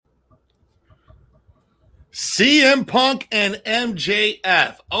CM Punk and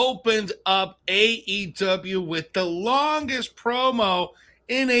MJF opened up AEW with the longest promo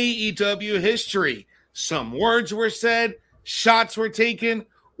in AEW history. Some words were said, shots were taken.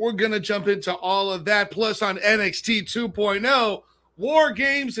 We're going to jump into all of that. Plus on NXT 2.0, War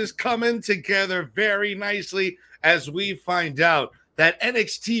Games is coming together very nicely as we find out that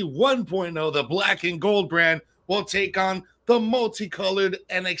NXT 1.0, the black and gold brand, will take on the multicolored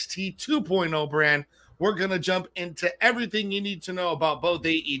NXT 2.0 brand. We're going to jump into everything you need to know about both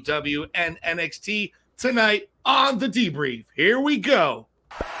AEW and NXT tonight on The Debrief. Here we go.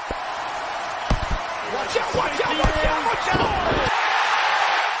 Watch out, watch out, watch out, watch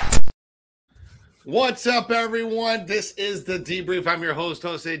out! What's up, everyone? This is The Debrief. I'm your host,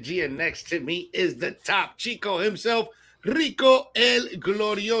 Jose G, and next to me is the top Chico himself, Rico El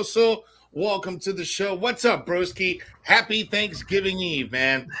Glorioso. Welcome to the show. What's up, broski? Happy Thanksgiving Eve,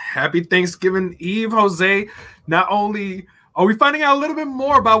 man. Happy Thanksgiving Eve, Jose. Not only are we finding out a little bit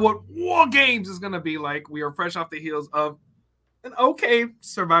more about what War Games is going to be like, we are fresh off the heels of an okay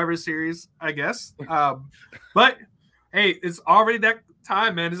Survivor Series, I guess. But, hey, it's already that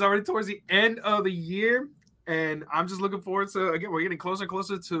time, man. It's already towards the end of the year, and I'm just looking forward to, again, we're getting closer and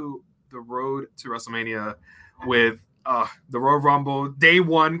closer to the road to WrestleMania with the Royal Rumble Day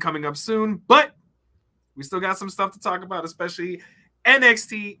 1 coming up soon, but we still got some stuff to talk about, especially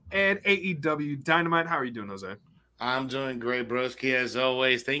NXT and AEW Dynamite. How are you doing, Jose? I'm doing great, broski, as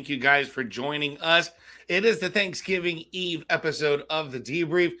always. Thank you guys for joining us. It is the Thanksgiving Eve episode of The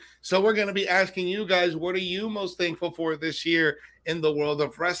Debrief, so we're going to be asking you guys, what are you most thankful for this year in the world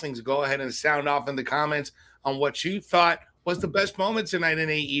of wrestling? So go ahead and sound off in the comments on what you thought was the best moment tonight in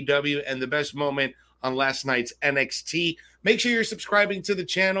AEW and the best moment on last night's NXT. Make sure you're subscribing to the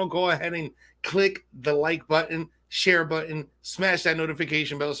channel. Go ahead and click the like button, share button, smash that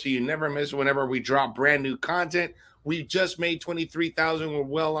notification bell so you never miss whenever we drop brand new content. We just made 23,000. We're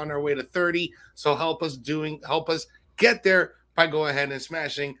well on our way to 30. So help us get there by go ahead and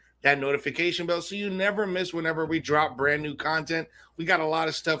smashing that notification bell so you never miss whenever we drop brand new content. We got a lot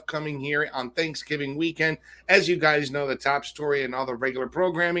of stuff coming here on Thanksgiving weekend. As you guys know, the top story and all the regular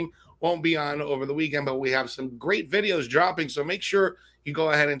programming won't be on over the weekend, but we have some great videos dropping, so make sure you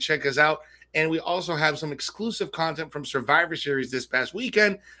go ahead and check us out. And we also have some exclusive content from Survivor Series this past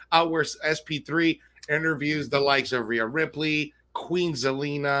weekend, where SP3 interviews the likes of Rhea Ripley, Queen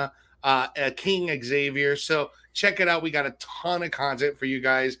Zelina, King Xavier. So check it out. We got a ton of content for you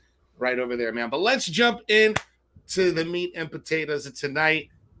guys right over there, man. But let's jump in to the meat and potatoes of tonight.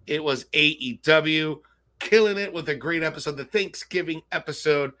 It was AEW killing it with a great episode, the Thanksgiving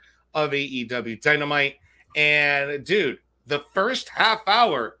episode of AEW Dynamite. And dude, the first half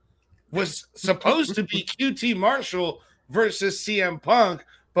hour was supposed to be QT Marshall versus CM Punk,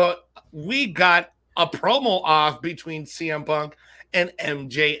 but we got a promo off between CM Punk and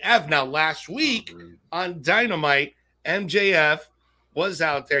MJF. Now, last week on Dynamite, MJF was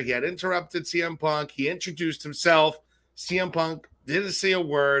out there. He had interrupted CM Punk. He introduced himself. CM Punk didn't say a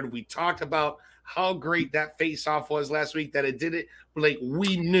word. We talked about how great that face-off was last week, that it did it like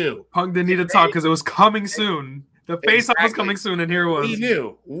we knew. Punk didn't need to talk because it was coming soon. The face-off was coming soon, and here it was. We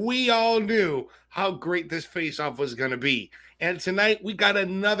knew. We all knew how great this face-off was going to be. And tonight, we got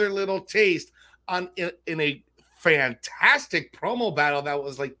another little taste in a fantastic promo battle that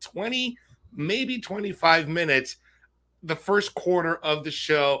was like 20, maybe 25 minutes, the first quarter of the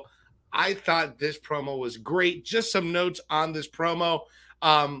show. I thought this promo was great. Just some notes on this promo.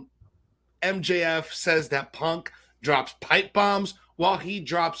 MJF says that Punk drops pipe bombs while he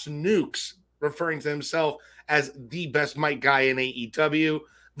drops nukes, referring to himself as the best mic guy in AEW.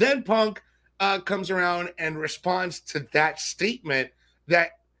 Then Punk comes around and responds to that statement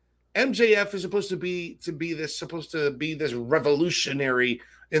that MJF is supposed to be this revolutionary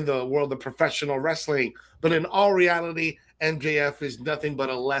in the world of professional wrestling, but in all reality, MJF is nothing but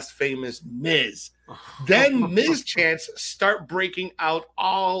a less famous Miz. Then Miz chants start breaking out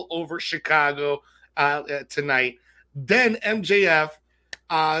all over Chicago tonight. Then MJF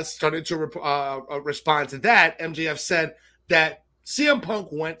started to respond to that. MJF said that CM Punk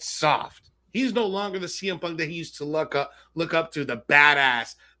went soft. He's no longer the CM Punk that he used to look up to, the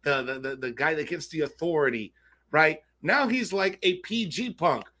badass, the guy that gets the authority, right? Now he's like a PG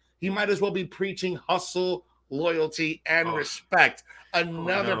Punk. He might as well be preaching hustle, loyalty, and respect.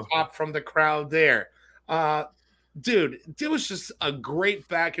 Another pop from the crowd there. Dude, it was just a great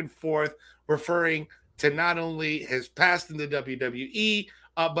back and forth referring to not only his past in the WWE,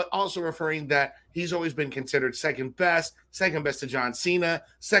 but also referring that he's always been considered second best to John Cena,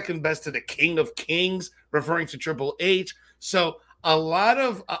 second best to the King of Kings, referring to Triple H. So a lot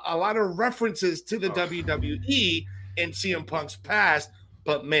of references to the WWE in CM Punk's past.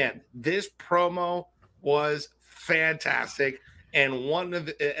 But man, this promo was fantastic, and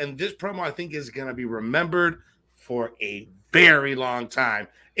this promo I think is going to be remembered for a very long time.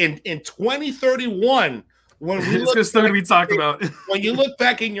 In 2031, when we it's just going to be talked about. When you look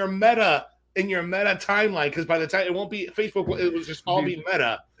back in your meta timeline, because by the time it won't be Facebook, it will just all be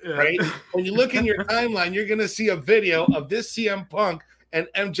meta, right? When you look in your timeline, you're going to see a video of this CM Punk and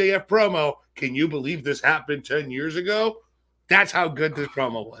MJF promo. Can you believe this happened 10 years ago? That's how good this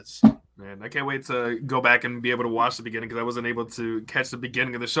promo was. Man, I can't wait to go back and be able to watch the beginning because I wasn't able to catch the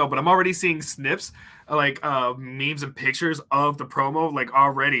beginning of the show. But I'm already seeing snips, like memes and pictures of the promo, like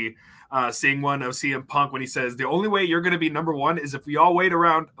already seeing one of CM Punk when he says, the only way you're going to be number one is if we all wait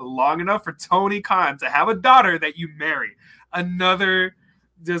around long enough for Tony Khan to have a daughter that you marry. Another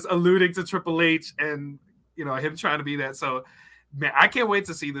just alluding to Triple H and, him trying to be that. So, man, I can't wait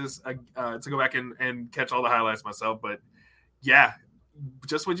to see this, to go back and catch all the highlights myself. But, yeah,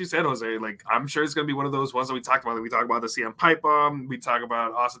 just what you said, Jose. Like, I'm sure it's going to be one of those ones that we talked about. We talk about the CM Pipe Bomb. We talk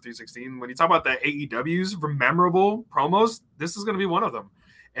about Austin 316. When you talk about the AEW's memorable promos, this is going to be one of them.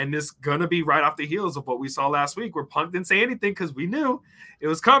 And it's going to be right off the heels of what we saw last week where Punk didn't say anything because we knew it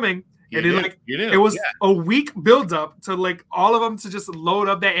was coming. It was a week buildup to like all of them to just load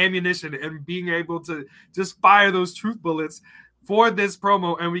up that ammunition and being able to just fire those truth bullets for this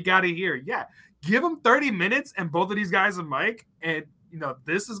promo. And we got to hear, give them 30 minutes and both of these guys a mic. And,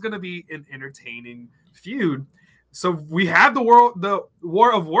 this is going to be an entertaining feud. So we have the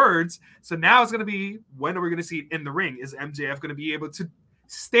war of words. So now it's going to be, when are we going to see it in the ring? Is MJF going to be able to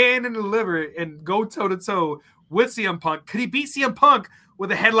stand and deliver and go toe-to-toe with CM Punk? Could he beat CM Punk with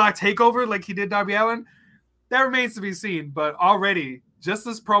a headlock takeover like he did Darby Allin? That remains to be seen. But already, just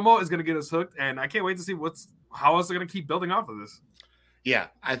this promo is going to get us hooked. And I can't wait to see how else they're going to keep building off of this. Yeah,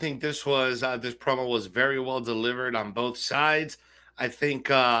 I think this promo was very well delivered on both sides. I think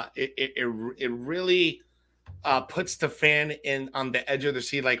it really puts the fan on the edge of the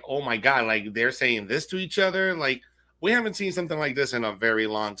seat, like, oh my God, like they're saying this to each other. Like, we haven't seen something like this in a very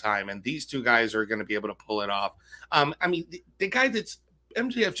long time, and these two guys are going to be able to pull it off. I mean, the guy that's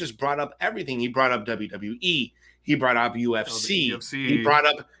MJF just brought up everything. He brought up WWE. He brought up UFC. He brought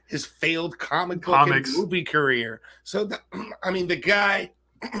up his failed comic book and movie career. So, the guy,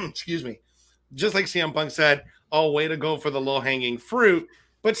 excuse me, just like CM Punk said, oh, way to go for the low-hanging fruit.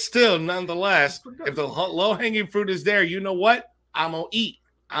 But still, nonetheless, if the low-hanging fruit is there, you know what? I'm going to eat.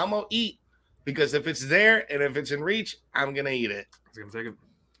 I'm going to eat. Because if it's there and if it's in reach, I'm going to eat it. I was going to take it.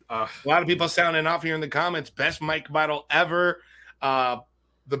 A lot of people sounding off here in the comments. Best mic battle ever.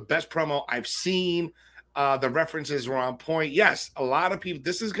 The best promo I've seen. The references were on point. Yes, a lot of people.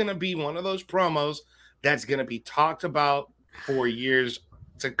 This is going to be one of those promos that's going to be talked about for years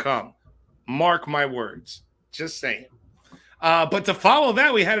to come. Mark my words. Just saying. But to follow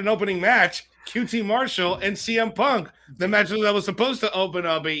that, we had an opening match. QT Marshall and CM Punk. The match that was supposed to open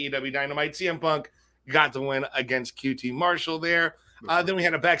up AEW Dynamite. CM Punk got the win against QT Marshall there. Then we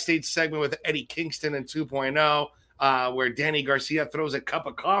had a backstage segment with Eddie Kingston and 2.0 where Danny Garcia throws a cup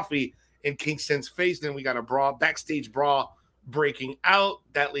of coffee in Kingston's face. Then we got a backstage brawl breaking out.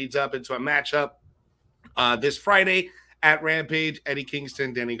 That leads up into a matchup this Friday at Rampage. Eddie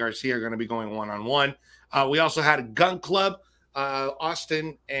Kingston, Danny Garcia are going to be going one-on-one. We also had a Gun Club.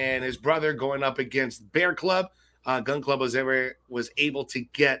 Austin and his brother going up against Bear Club. Gun Club was able to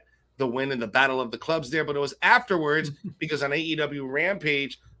get the win in the Battle of the Clubs there, but it was afterwards because on AEW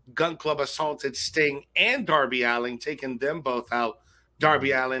Rampage, Gun Club assaulted Sting and Darby Allin, taking them both out.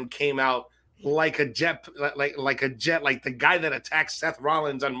 Darby Allin came out like a jet, like the guy that attacked Seth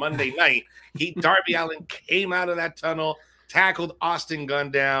Rollins on Monday night. Darby Allin came out of that tunnel, tackled Austin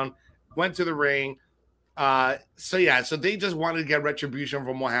Gunn down, went to the ring. So they just wanted to get retribution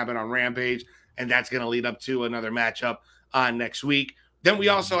from what happened on Rampage, and that's going to lead up to another matchup next week. Then we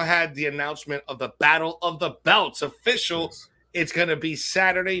also had the announcement of the Battle of the Belts official. Yes. It's going to be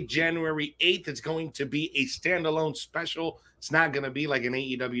Saturday, January 8th. It's going to be a standalone special. It's not going to be like an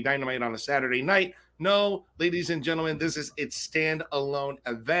AEW Dynamite on a Saturday night. No, ladies and gentlemen, this is its standalone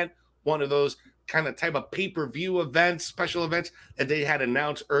event. One of those kind of type of pay-per-view events, special events that they had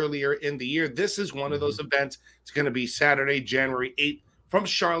announced earlier in the year. This is one of those events. It's going to be Saturday, January 8th from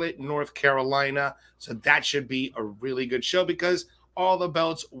Charlotte, North Carolina. So that should be a really good show because all the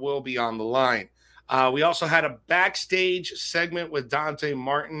belts will be on the line. We also had a backstage segment with Dante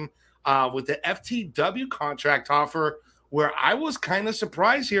Martin with the FTW contract offer where I was kind of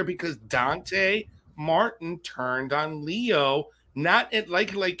surprised here because Dante Martin turned on Leo. Not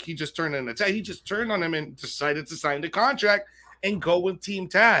like he just turned on attack. He just turned on him and decided to sign the contract. and go with Team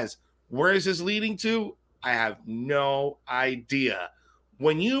Taz. Where is this leading to? I have no idea.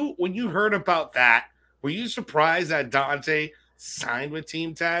 When you heard about that, were you surprised that Dante signed with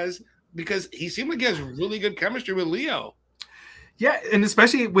Team Taz? Because he seemed like he has really good chemistry with Leo. Yeah, and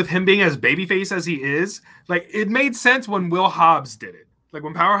especially with him being as babyface as he is, like it made sense when Will Hobbs did it. Like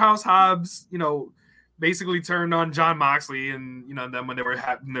when Powerhouse Hobbs, basically turned on John Moxley, and then when they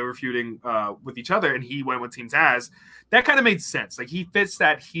were feuding with each other, and he went with Team Taz, that kind of made sense. Like he fits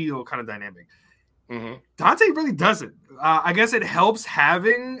that heel kind of dynamic. Mm-hmm. Dante really doesn't. I guess it helps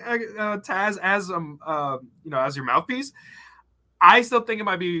having Taz as as your mouthpiece. I still think it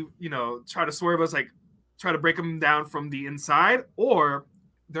might be try to swerve us, like try to break him down from the inside, or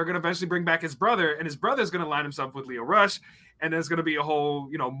they're going to eventually bring back his brother, and his brother's going to line himself with Leo Rush, and there's going to be a whole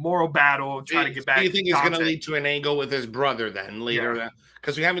moral battle trying to get back. Do you think it's going to lead to an angle with his brother then later?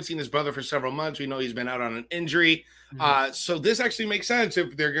 Because we haven't seen his brother for several months. We know he's been out on an injury. Mm-hmm. So this actually makes sense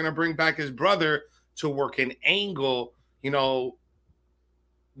if they're going to bring back his brother to work an angle, now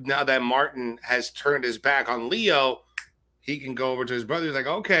that Martin has turned his back on Leo, he can go over to his brother. He's like,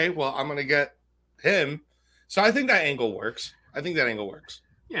 okay, well, I'm going to get him. So I think that angle works.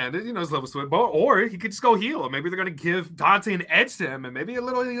 Yeah, there's levels to it. Or he could just go heel. Maybe they're going to give Dante an edge to him, and maybe a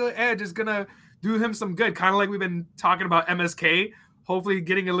little heel edge is going to do him some good. Kind of like we've been talking about MSK, hopefully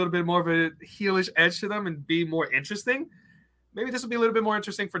getting a little bit more of a heelish edge to them and be more interesting. Maybe this will be a little bit more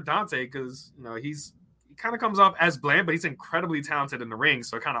interesting for Dante because, he kind of comes off as bland, but he's incredibly talented in the ring,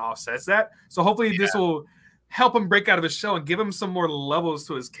 so it kind of offsets that. So hopefully this will help him break out of his shell and give him some more levels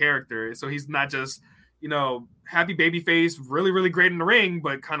to his character, so he's not just happy baby face, really, really great in the ring,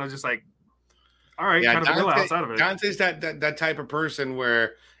 but kind of just like, all right, kind of real outside of it. Dante's that type of person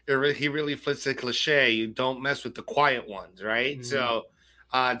where he really fits the cliche. You don't mess with the quiet ones, right? Mm-hmm. So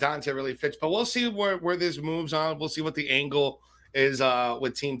Dante really fits. But we'll see where this moves on. We'll see what the angle is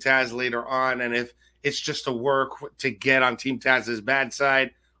with Team Taz later on, and if it's just a work to get on Team Taz's bad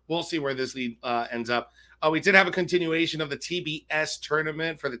side, we'll see where this lead ends up. We did have a continuation of the TBS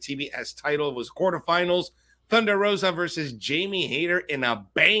tournament for the TBS title. It was quarterfinals. Thunder Rosa versus Jamie Hayter in a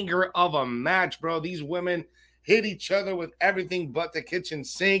banger of a match, bro. These women hit each other with everything but the kitchen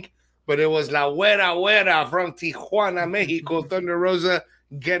sink. But it was La Güera from Tijuana, Mexico. Thunder Rosa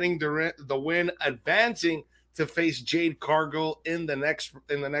getting the win, advancing to face Jade Cargill in the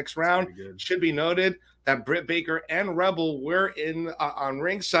next round. Should be noted that Britt Baker and Rebel were on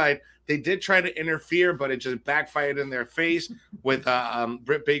ringside. They did try to interfere, but it just backfired in their face with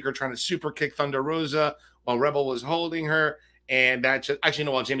Britt Baker trying to super kick Thunder Rosa while Rebel was holding her. And that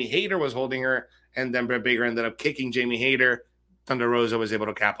while Jamie Hayter was holding her, and then Britt Baker ended up kicking Jamie Hayter. Thunder Rosa was able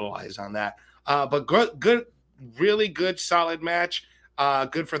to capitalize on that. But good, really good, solid match.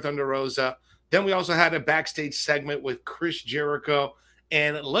 Good for Thunder Rosa. Then we also had a backstage segment with Chris Jericho.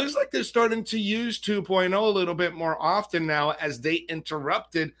 And it looks like they're starting to use 2.0 a little bit more often now as they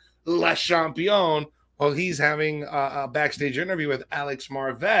interrupted Le Champion while he's having a backstage interview with Alex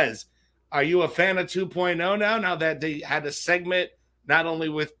Marvez. Are you a fan of 2.0 now that they had a segment not only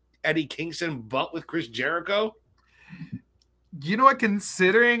with Eddie Kingston but with Chris Jericho? You know what?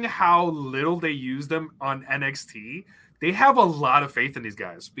 Considering how little they use them on NXT, they have a lot of faith in these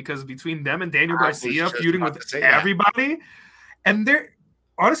guys because between them and Daniel Garcia feuding with everybody, and they're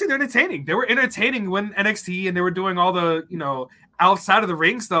entertaining. They were entertaining when NXT and they were doing all the, outside of the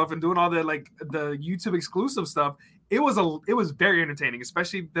ring stuff and doing all the the YouTube exclusive stuff. It was very entertaining,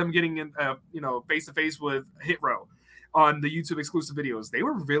 especially them getting in, face to face with Hit Row on the YouTube exclusive videos. They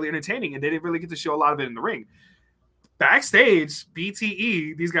were really entertaining, and they didn't really get to show a lot of it in the ring. Backstage,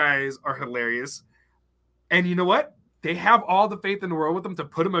 BTE, these guys are hilarious. And you know what? They have all the faith in the world with them to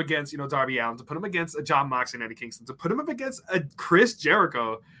put him against, Darby Allin, to put him against a John Moxley and Eddie Kingston, to put him up against a Chris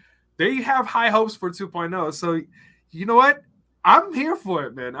Jericho. They have high hopes for 2.0. So, you know what? I'm here for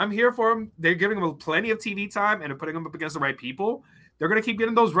it, man. I'm here for them. They're giving them plenty of TV time and they're putting them up against the right people. They're going to keep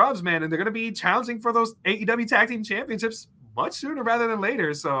getting those rubs, man, and they're going to be challenging for those AEW Tag Team Championships much sooner rather than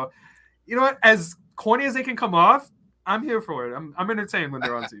later. So, you know what? As corny as they can come off, I'm here for it. I'm entertained when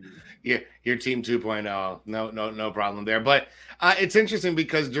they're on TV. Yeah, your team 2.0. No problem there. But it's interesting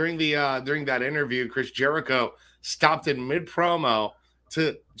because during that interview, Chris Jericho stopped in mid promo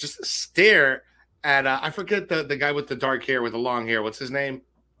to just stare at I forget the guy with the dark hair with the long hair. What's his name?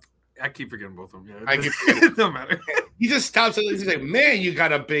 I keep forgetting both of them. Yeah, I keep forgetting. It don't matter. He just stops and he's like, "Man, you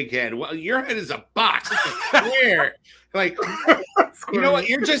got a big head. Well, your head is a box. It's a square." Like, you know what?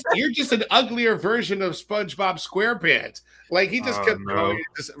 You're just an uglier version of SpongeBob SquarePants. Like he just kept going,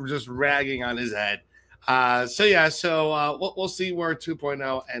 just ragging on his head. So we'll see where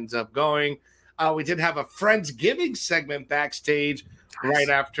 2.0 ends up going. We did have a Friendsgiving segment backstage right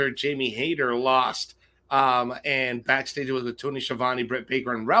after Jamie Hayter lost. And backstage it was with Tony Schiavone, Britt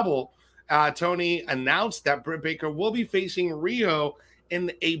Baker, and Rebel. Tony announced that Britt Baker will be facing Riho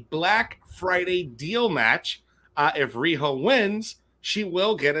in a Black Friday deal match. If Riho wins, she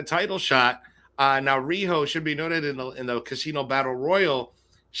will get a title shot. Now, Riho should be noted in the Casino Battle Royal.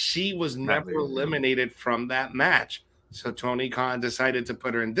 She was never eliminated from that match. So Tony Khan decided to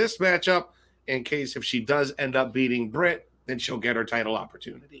put her in this matchup in case if she does end up beating Britt, then she'll get her title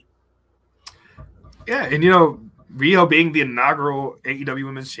opportunity. Yeah, and Riho being the inaugural AEW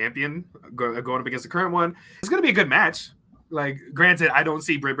Women's Champion, going up against the current one, it's going to be a good match. Like, granted, I don't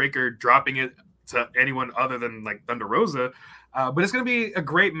see Britt Baker dropping it to anyone other than like Thunder Rosa, but it's going to be a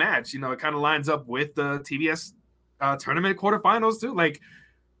great match. It kind of lines up with the TBS tournament quarterfinals too. Like,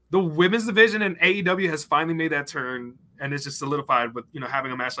 the women's division in AEW has finally made that turn, and it's just solidified with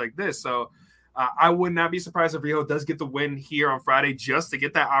having a match like this. So I would not be surprised if Riho does get the win here on Friday just to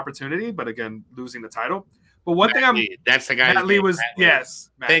get that opportunity. But again, losing the title. But one thing that's the guy. Matt Lee was yes.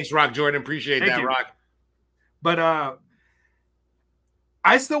 Matt. Thanks, Rock Jordan. Appreciate that, Rock. But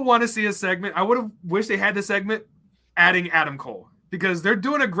I still want to see a segment. I would have wished they had the segment adding Adam Cole, because they're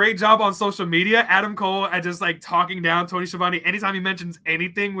doing a great job on social media. Adam Cole at just like talking down Tony Schiavone anytime he mentions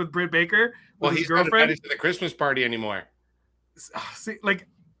anything with Britt Baker. Well, he's not invited to the Christmas party anymore. See, like,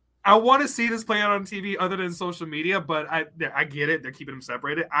 I want to see this play out on TV other than social media, but I get it. They're keeping them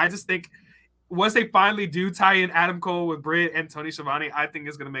separated. I just think once they finally do tie in Adam Cole with Britt and Tony Schiavone, I think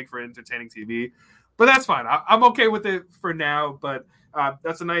it's going to make for entertaining TV. But that's fine. I'm okay with it for now. But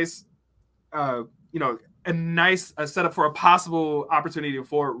that's a nice, a nice setup for a possible opportunity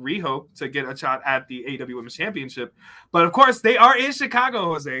for Riho to get a shot at the AEW Women's Championship. But of course, they are in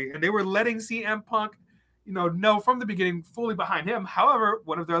Chicago, Jose, and they were letting CM Punk, know from the beginning fully behind him. However,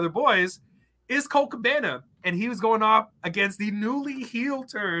 one of their other boys is Colt Cabana, and he was going off against the newly heel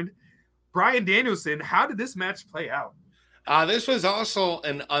turned Bryan Danielson. How did this match play out? This was also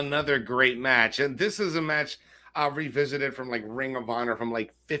another great match, and this is a match revisited from like Ring of Honor from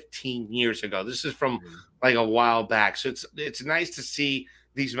like 15 years ago. This is from like a while back, so it's nice to see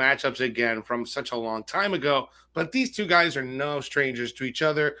these matchups again from such a long time ago. But these two guys are no strangers to each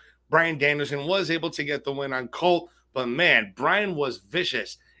other. Bryan Danielson was able to get the win on Colt, but man, Bryan was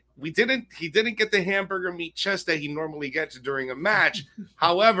vicious. He didn't get the hamburger meat chest that he normally gets during a match.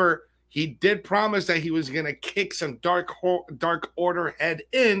 However, he did promise that he was going to kick some Dark Order head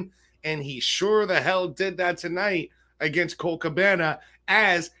in, and he sure the hell did that tonight against Colt Cabana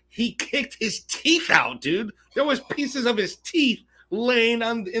as he kicked his teeth out, dude. There was pieces of his teeth laying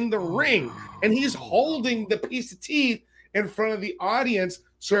in the ring, and he's holding the piece of teeth in front of the audience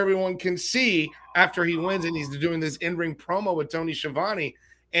so everyone can see after he wins, and he's doing this in-ring promo with Tony Schiavone.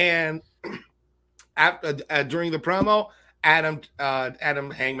 And during the promo,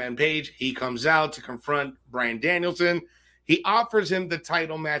 Adam Hangman Page, he comes out to confront Bryan Danielson. He offers him the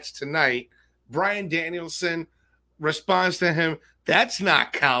title match tonight. Bryan Danielson responds to him, "That's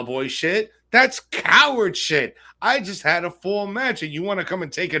not cowboy shit. That's coward shit. I just had a full match, and you want to come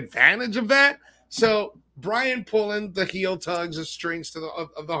and take advantage of that?" So Bryan pulling the heel tugs of strings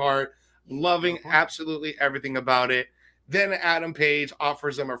of the heart, loving absolutely everything about it. Then Adam Page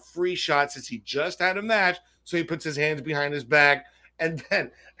offers him a free shot since he just had a match. So he puts his hands behind his back, and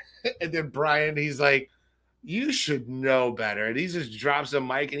then Bryan, he's like, "You should know better." And he just drops the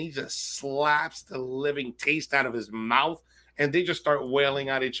mic and he just slaps the living taste out of his mouth. And they just start wailing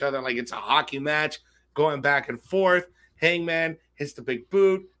at each other like it's a hockey match, going back and forth. Hangman hits the big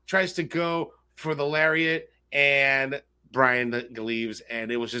boot, tries to go for the lariat, and Bryan leaves.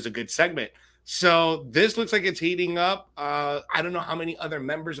 And it was just a good segment. So this looks like it's heating up. I don't know how many other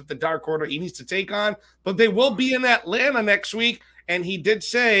members of the Dark Order he needs to take on, but they will be in Atlanta next week. And he did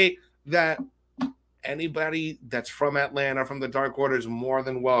say that anybody that's from Atlanta, from the Dark Order, is more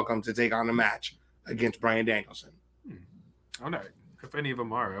than welcome to take on a match against Bryan Danielson. All right. If any of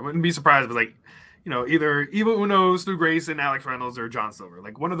them are, I wouldn't be surprised, but either Evil Uno, Stu Grayson, Alex Reynolds, or John Silver.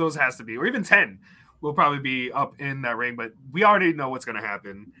 Like, one of those has to be, or even 10 will probably be up in that ring, but we already know what's going to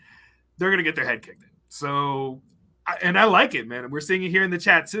happen. They're going to get their head kicked in. So, and I like it, man. We're seeing it here in the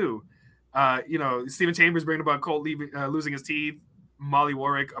chat too. Stephen Chambers bringing about Colt losing his teeth. Molly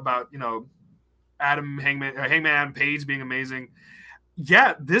Warwick about, Hangman Page being amazing.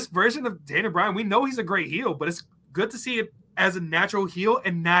 Yeah, this version of Daniel Bryan, we know he's a great heel, but it's good to see it as a natural heel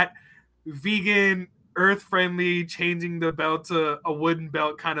and not vegan, earth-friendly, changing the belt to a wooden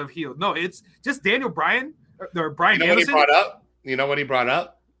belt kind of heel. No, it's just Daniel Bryan or Bryan Danielson. You know what he brought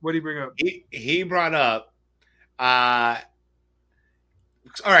up? What did he bring up? He brought up all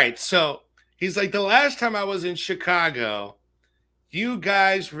right, so He's like, the last time I was in Chicago, you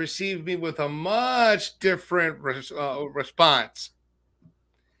guys received me with a much different response.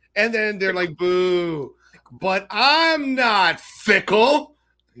 And then they're like, boo. But I'm not fickle.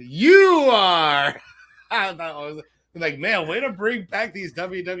 You are. I thought I was like, man, way to bring back these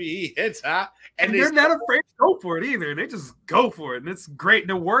WWE hits, huh? And they're not afraid to go for it either. They just go for it. And it's great.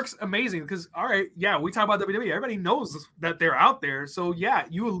 And it works amazing because, all right, yeah, we talk about WWE. Everybody knows that they're out there. So, yeah,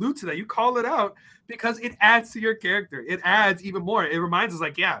 you allude to that. You call it out because it adds to your character. It adds even more. It reminds us,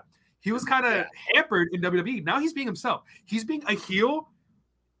 like, yeah, he was kind of hampered in WWE. Now he's being himself. He's being a heel,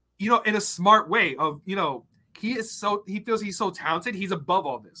 in a smart way of, he feels he's so talented. He's above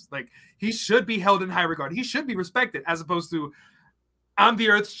all this. Like, he should be held in high regard. He should be respected as opposed to, I'm the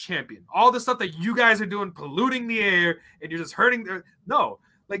Earth's champion. All the stuff that you guys are doing, polluting the air, and you're just hurting. No,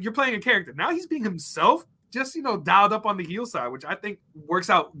 like, you're playing a character. Now he's being himself, just, dialed up on the heel side, which I think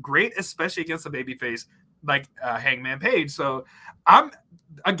works out great, especially against a babyface like Hangman Page. So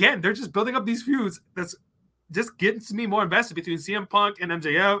they're just building up these feuds. That's just getting me more invested between CM Punk and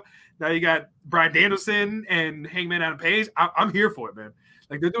MJF. Now you got Bryan Danielson and Hangman Adam Page. I'm here for it, man.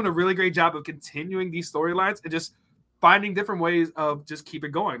 Like, they're doing a really great job of continuing these storylines and just finding different ways of just keep it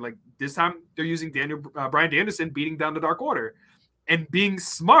going. Like, this time they're using Bryan Danielson beating down the Dark Order and being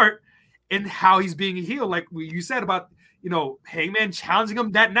smart in how he's being a heel. Like you said about, Hangman challenging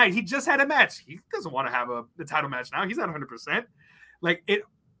him that night. He just had a match. He doesn't want to have the title match now. He's not 100%. Like,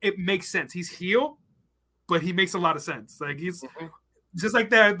 it makes sense. He's heel, but he makes a lot of sense. Like, he's just like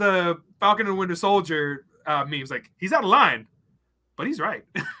the Falcon and Winter Soldier memes. Like, he's out of line, but he's right.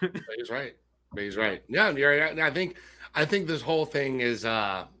 He's right. Yeah, you're right. I think this whole thing is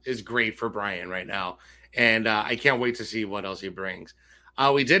great for Bryan right now, and I can't wait to see what else he brings.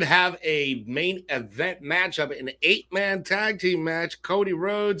 We did have a main event matchup, an 8-man tag team match: Cody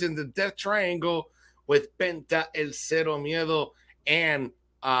Rhodes in the Death Triangle with Penta El Cero Miedo and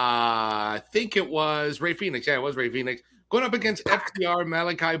I think it was Rey Fenix. Yeah, it was Rey Fenix going up against FTR,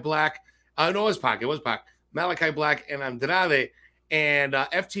 Malachi Black. No, it was Pac. Malachi Black and Andrade. And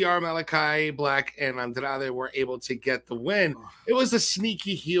FTR, Malachi Black, and Andrade were able to get the win. It was a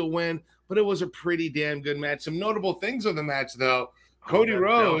sneaky heel win, but it was a pretty damn good match. Some notable things of the match, though. Cody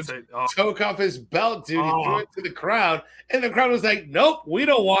Rhodes took off his belt, dude. He threw it to the crowd, and the crowd was like, nope, we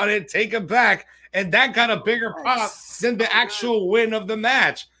don't want it. Take it back. And that got a bigger pop than the actual win of the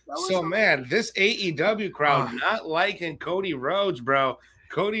match. So, man, this AEW crowd not liking Cody Rhodes, bro.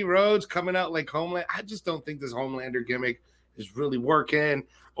 Cody Rhodes coming out like Homeland. I just don't think this Homelander gimmick is really working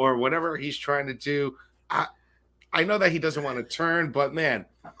or whatever he's trying to do. I know that he doesn't want to turn, but, man,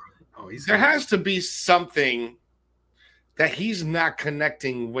 there has to be something that he's not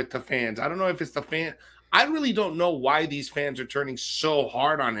connecting with the fans. I don't know if it's the fan. I really don't know why these fans are turning so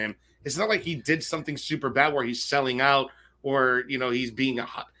hard on him. It's not like he did something super bad where he's selling out or, he's being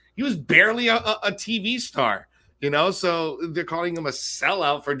he was barely a TV star, so they're calling him a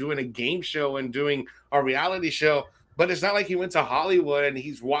sellout for doing a game show and doing a reality show. But it's not like he went to Hollywood and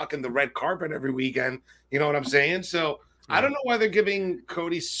he's walking the red carpet every weekend. You know what I'm saying? So I don't know why they're giving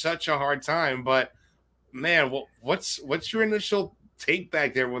Cody such a hard time, but man, what's your initial take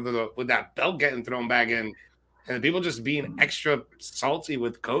back there with that belt getting thrown back in and the people just being extra salty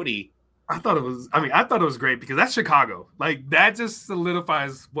with Cody? I thought it was great because that's Chicago. Like, that just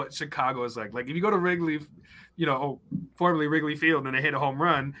solidifies what Chicago is like. Like, if you go to Wrigley, formerly Wrigley Field, and they hit a home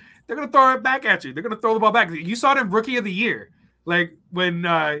run, they're going to throw it back at you. They're going to throw the ball back. You saw it in Rookie of the Year, like when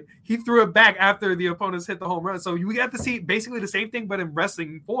he threw it back after the opponents hit the home run. So we got to see basically the same thing, but in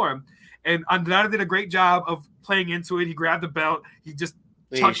wrestling form. And Andrade did a great job of playing into it. He grabbed the belt. He just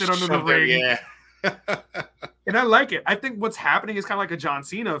chucked it under the ring. Yeah. And I like it. I think what's happening is kind of like a John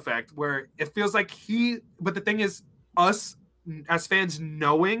Cena effect where it feels like but the thing is, us as fans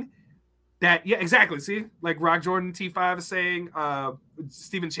knowing that, yeah, exactly. See, like Rock Jordan T5 is saying,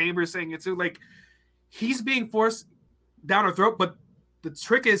 Steven Chambers is saying it too. Like, he's being forced down our throat, but the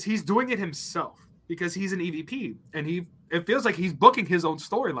trick is he's doing it himself because he's an EVP and it feels like he's booking his own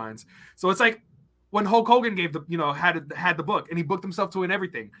storylines. So it's like when Hulk Hogan gave had the book and he booked himself to win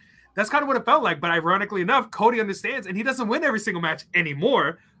everything. That's kind of what it felt like. But ironically enough, Cody understands and he doesn't win every single match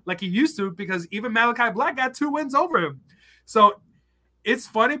anymore like he used to because even Malachi Black got 2 wins over him. So it's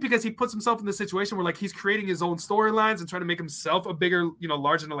funny because he puts himself in the situation where like he's creating his own storylines and trying to make himself a bigger,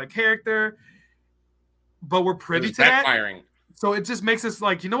 larger than life character. But we're privy to that. So it just makes us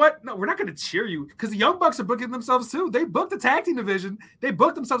like, you know what? No, we're not going to cheer you because the Young Bucks are booking themselves too. They booked the tag team division. They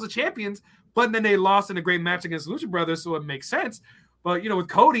booked themselves as champions, but then they lost in a great match against Lucha Brothers, so it makes sense. But, with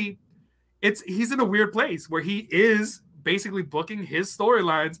Cody, he's in a weird place where he is basically booking his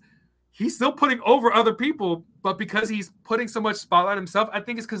storylines he's still putting over other people, but because he's putting so much spotlight on himself, I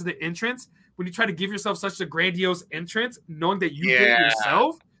think it's because of the entrance. When you try to give yourself such a grandiose entrance, knowing that you did it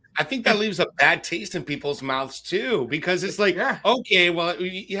yourself, I think that leaves a bad taste in people's mouths too, because it's like, okay, well,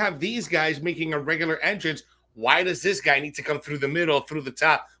 you have these guys making a regular entrance. Why does this guy need to come through the middle, through the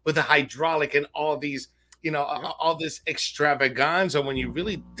top with a hydraulic and all these, all this extravaganza when you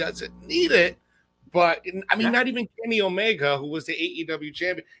really doesn't need it? But I mean, not even Kenny Omega, who was the AEW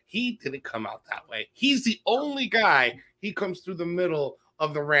champion, he didn't come out that way. He's the only guy. He comes through the middle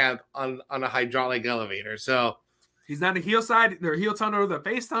of the ramp on a hydraulic elevator. So he's not a heel side, or heel tunnel, or the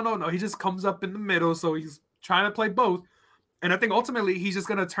face tunnel. No, he just comes up in the middle. So he's trying to play both. And I think ultimately he's just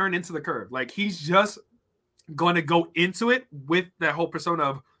going to turn into the curve. Like, he's just going to go into it with that whole persona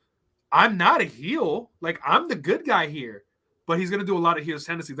of, I'm not a heel. Like, I'm the good guy here. But he's going to do a lot of heel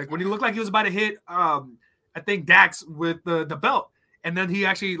tendencies. Like, when he looked like he was about to hit, I think, Dax with the belt. And then he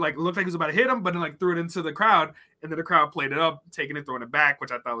actually, like, looked like he was about to hit him, but then, like, threw it into the crowd. And then the crowd played it up, taking it, throwing it back,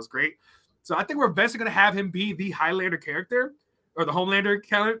 which I thought was great. So I think we're eventually going to have him be the Highlander character, or the Homelander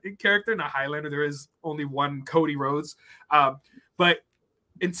character. Not Highlander. There is only one Cody Rhodes. But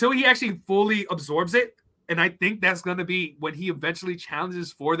until he actually fully absorbs it, and I think that's going to be when he eventually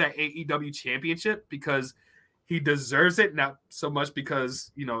challenges for that AEW championship, because he deserves it, not so much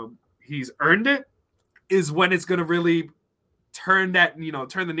because, he's earned it, is when it's going to really turn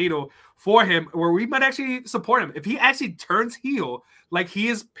the needle for him, where we might actually support him. If he actually turns heel, like he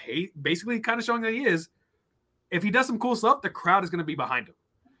is basically kind of showing that he is, if he does some cool stuff, the crowd is going to be behind him.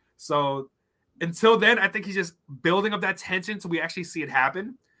 So until then, I think he's just building up that tension so we actually see it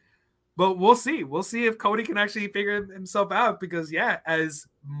happen. But we'll see. We'll see if Cody can actually figure himself out, because, as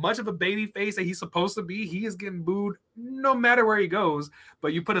much of a baby face that he's supposed to be, he is getting booed no matter where he goes.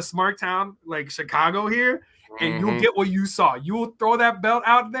 But you put a smart town like Chicago here, and you'll get what you saw. You will throw that belt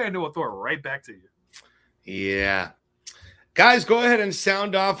out there, and it will throw it right back to you. Yeah. Guys, go ahead and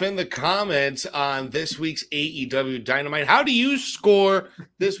sound off in the comments on this week's AEW Dynamite. How do you score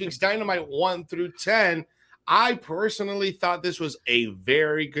this week's Dynamite 1 through 10? I personally thought this was a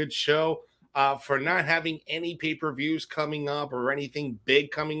very good show for not having any pay-per-views coming up or anything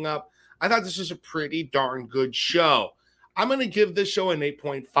big coming up. I thought this was a pretty darn good show. I'm going to give this show an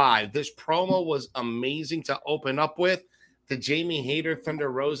 8.5. This promo was amazing to open up with. The Jamie Hayter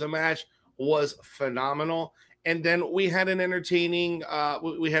Thunder Rosa match was phenomenal. And then we had an entertaining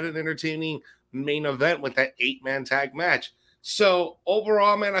main event with that 8-man tag match. So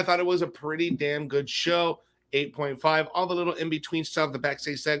overall, man, I thought it was a pretty damn good show. 8.5. All the little in-between stuff, the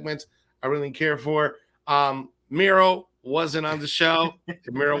backstage segments, I really care for. Miro wasn't on the show.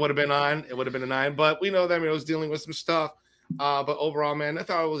 If Miro would have been on, it would have been a 9. But we know that Miro's dealing with some stuff. But overall, man, I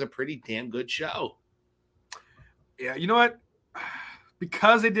thought it was a pretty damn good show. Yeah, you know what?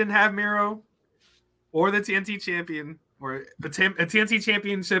 Because they didn't have Miro or the TNT champion or a TNT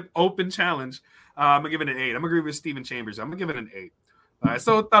championship open challenge, I'm going to give it an 8. I'm going to agree with Steven Chambers. I'm going to give it an 8. I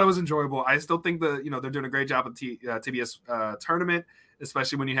still thought it was enjoyable. I still think they're doing a great job at TBS tournament,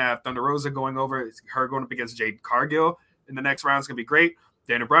 especially when you have Thunder Rosa going over, her going up against Jade Cargill in the next round. It's going to be great.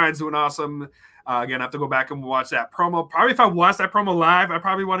 Daniel Bryan's doing awesome. Again, I have to go back and watch that promo. Probably if I watch that promo live, I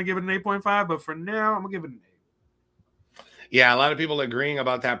probably want to give it an 8.5. But for now, I'm going to give it an 8. Yeah, a lot of people agreeing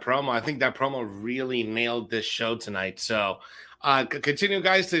about that promo. I think that promo really nailed this show tonight. So continue,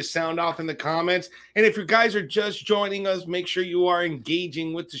 guys, to sound off in the comments. And if you guys are just joining us, make sure you are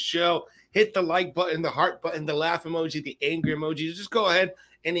engaging with the show. Hit the like button, the heart button, the laugh emoji, the angry emoji. Just go ahead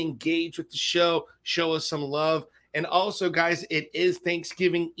and engage with the show. Show us some love. And also, guys, it is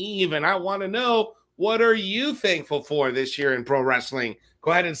Thanksgiving Eve, and I want to know, what are you thankful for this year in pro wrestling?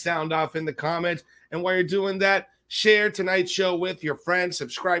 Go ahead and sound off in the comments. And while you're doing that, share tonight's show with your friends.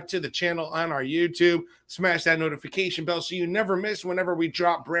 Subscribe to the channel on our YouTube. Smash that notification bell so you never miss whenever we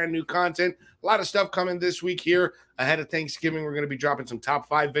drop brand new content. A lot of stuff coming this week here ahead of Thanksgiving. We're going to be dropping some top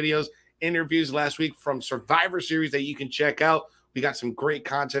 5 videos, interviews last week from Survivor Series that you can check out. We got some great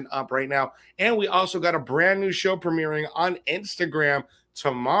content up right now. And we also got a brand new show premiering on Instagram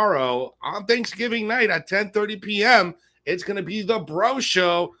tomorrow on Thanksgiving night at 10:30 p.m. It's going to be the Bro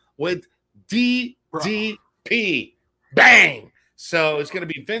Show with DDP. Bang! So it's going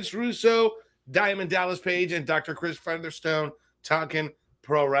to be Vince Russo, Diamond Dallas Page, and Dr. Chris Featherstone talking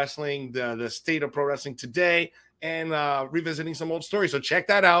pro wrestling, the state of pro wrestling today, and revisiting some old stories. So check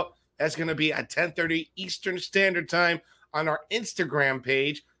that out. That's going to be at 10:30 Eastern Standard Time on our Instagram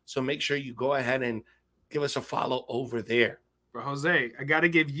page. So make sure you go ahead and give us a follow over there. For Jose, I got to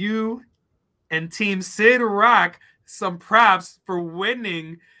give you and Team Sid Rock some props for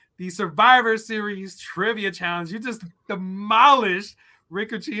winning the Survivor Series Trivia Challenge. You just demolished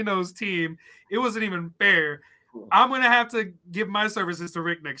Rick Ucchino's team, it wasn't even fair. I'm going to have to give my services to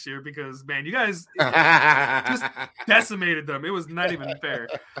Rick next year because, man, you guys just decimated them. It was not even fair.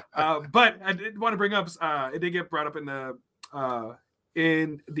 But I did want to bring up, it did get brought up in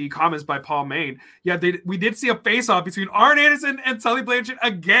the comments by Paul Main. Yeah, we did see a face-off between Arn Anderson and Tully Blanchard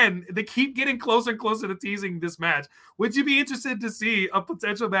again. They keep getting closer and closer to teasing this match. Would you be interested to see a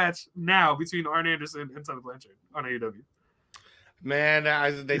potential match now between Arn Anderson and Tully Blanchard on AEW? Man,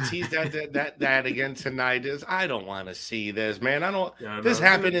 they teased that again tonight. I don't want to see this, man. I don't. Yeah, this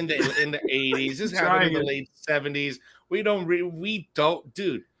happened in the 80s. This happened in the late 70s. We don't,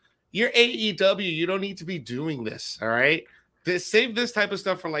 dude. You're AEW. You don't need to be doing this. All right. Save this type of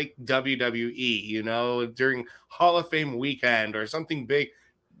stuff for like WWE. You know, during Hall of Fame weekend or something big.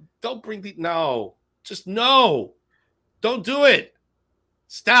 Don't bring no. Don't do it.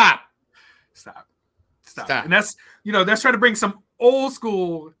 Stop. And that's trying to bring some old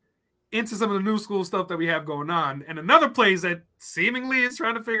school into some of the new school stuff that we have going on. And another place that seemingly is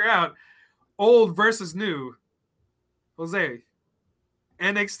trying to figure out old versus new. Jose,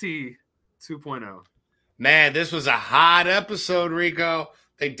 NXT 2.0. Man, this was a hot episode, Rico.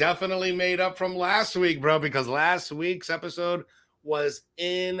 They definitely made up from last week, bro, because last week's episode was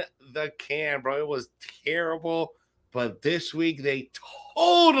in the can, bro. It was terrible. But this week they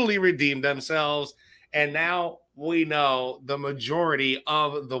totally redeemed themselves. And now we know the majority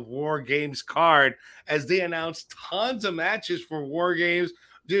of the War Games card as they announced tons of matches for War Games.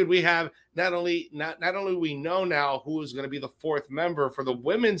 Dude, we have not only we know now who is going to be the fourth member for the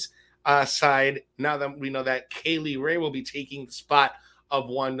women's side. Now that we know that Kaylee Ray will be taking the spot of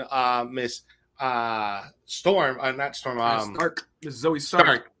one Miss Storm, not Storm, Stark, Miss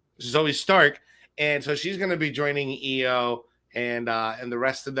Zoe Stark, and so she's going to be joining EO and the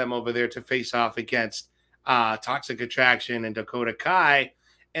rest of them over there to face off against Toxic Attraction and Dakota Kai.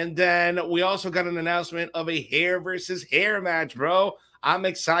 And then we also got an announcement of a hair versus hair match, bro. I'm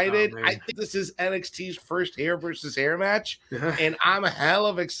excited. I think this is NXT's first hair versus hair match, and I'm hell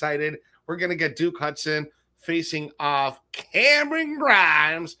of excited. We're going to get Duke Hudson facing off Cameron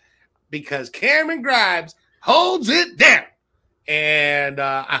Grimes because Cameron Grimes holds it down. And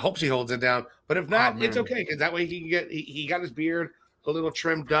I hope she holds it down. But if not, it's okay because that way he can he got his beard a little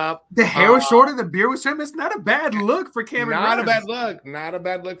trimmed up. The hair was shorter, the beard was trimmed. It's not a bad look for Cameron Grimes. Not a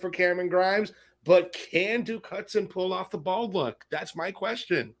bad look for Cameron Grimes. But can Duke Hudson pull off the bald look? That's my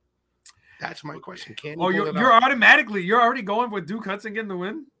question. Can you're already going with Duke Hudson getting the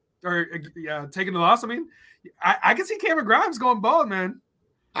win or taking the loss? I mean, I can see Cameron Grimes going bald, man.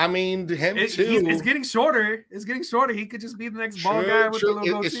 I mean, him too. It's getting shorter. He could just be the next bald guy with the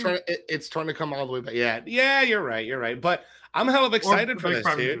little it's trying to come all the way back. Yeah, you're right. But I'm hell of excited for this,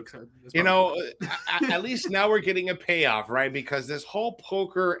 dude. You know, at least now we're getting a payoff, right? Because this whole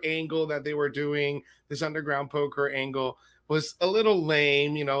poker angle that they were doing, this underground poker angle, was a little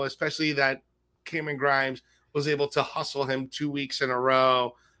lame, you know, especially that Cameron Grimes was able to hustle him 2 weeks in a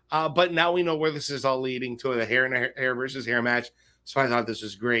row. But now we know where this is all leading to, the hair versus hair match. So I thought this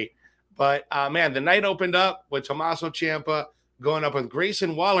was great. But, man, the night opened up with Tommaso Ciampa going up with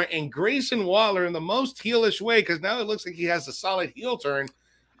Grayson Waller, and Grayson Waller in the most heelish way, because now it looks like he has a solid heel turn.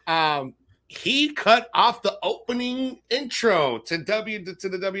 He cut off the opening intro to the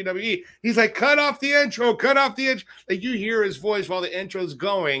WWE. He's like, cut off the intro. Like you hear his voice while the intro's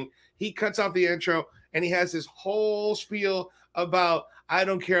going. He cuts off the intro, and he has this whole spiel about, I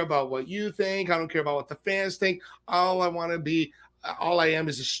don't care about what you think. I don't care about what the fans think. All I am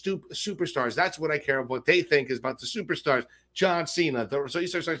is a superstars. That's what I care about. What they think is about the superstars. John Cena. So he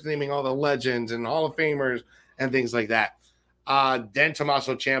starts naming all the legends and Hall of Famers and things like that. Then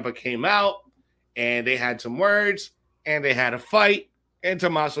Tommaso Ciampa came out, and they had some words, and they had a fight, and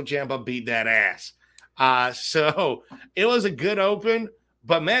Tommaso Ciampa beat that ass. So it was a good open,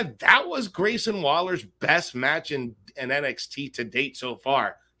 but man, that was Grayson Waller's best match in NXT to date so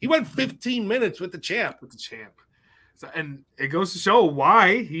far. He went 15 minutes with the champ. So, and it goes to show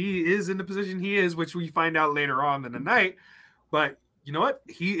why he is in the position he is, which we find out later on in the night. But you know what?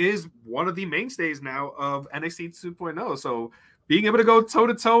 He is one of the mainstays now of NXT 2.0. So being able to go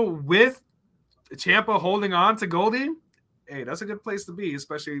toe-to-toe with Ciampa holding on to Goldie, hey, that's a good place to be,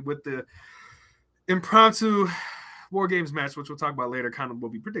 especially with the impromptu War Games match, which we'll talk about later, kind of will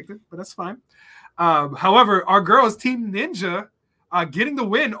be predicted, but that's fine. However, our girls, Team Ninja, getting the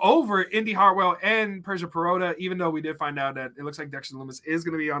win over Indy Hartwell and Persia Perota, even though we did find out that it looks like Dexter Lumis is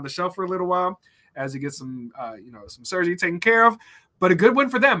going to be on the shelf for a little while as he gets some surgery taken care of. But a good win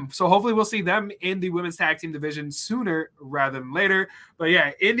for them. So hopefully we'll see them in the women's tag team division sooner rather than later. But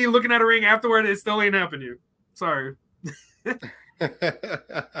yeah, Indy looking at a ring afterward, it still ain't happening. Sorry.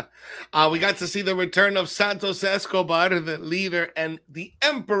 We got to see the return of Santos Escobar, the leader and the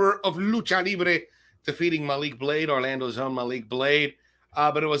emperor of Lucha Libre, defeating Malik Blade, Orlando's own Malik Blade.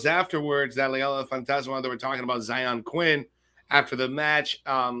 But it was afterwards that Leila Fantasma, they were talking about Zion Quinn after the match.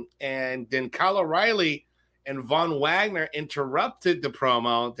 And then Kyle O'Reilly and Von Wagner interrupted the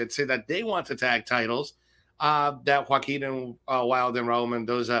promo that said that they want to tag titles, that Joaquin and Wild and Raul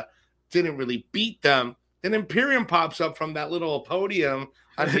Mendoza didn't really beat them. Then Imperium pops up from that little podium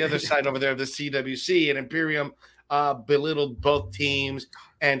on the other side over there of the CWC, and Imperium belittled both teams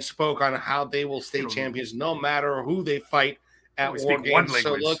and spoke on how they will stay champions no matter who they fight at War Games.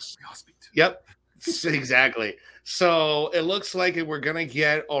 So it looks, yep, exactly. So it looks like we're going to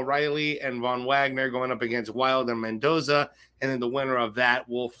get O'Reilly and Von Wagner going up against Wild and Mendoza, and then the winner of that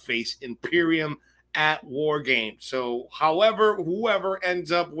will face Imperium at War Games. So whoever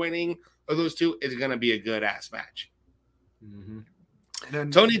ends up winning of those two is going to be a good-ass match. Mm-hmm. And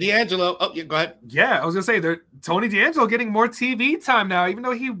then Tony D'Angelo. Oh, yeah, go ahead. Yeah, I was going to say, Tony D'Angelo getting more TV time now, even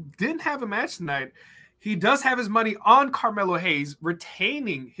though he didn't have a match tonight. He does have his money on Carmelo Hayes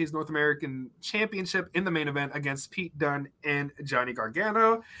retaining his North American Championship in the main event against Pete Dunne and Johnny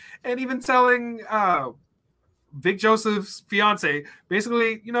Gargano, and even telling Vic Joseph's fiance,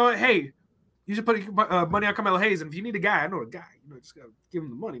 basically, hey, you should put money on Carmelo Hayes, and if you need a guy, I know a guy, just gotta give him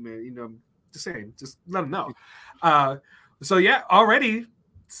the money, man. Just saying, just let him know. So yeah, already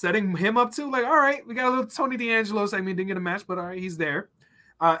setting him up too. Like, all right, we got a little Tony D'Angelo segment. Didn't get a match, but all right, he's there.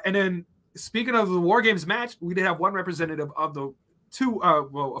 And then, speaking of the War Games match, we did have one representative of the two,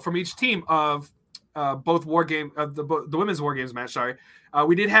 from each team of both War Game, the women's War Games match. Sorry,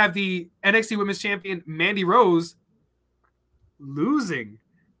 we did have the NXT Women's Champion Mandy Rose losing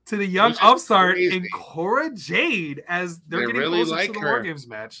to the young upstart in Cora Jade as they're getting really closer to the War Games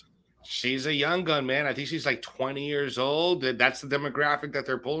match. She's a young gun, man. I think she's like 20 years old. That's the demographic that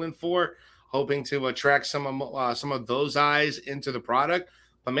they're pulling for, hoping to attract some of those eyes into the product.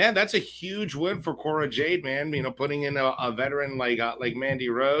 But man, that's a huge win for Cora Jade, man. Putting in a veteran like Mandy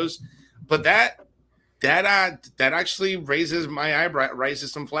Rose. But that actually raises my eyebrow,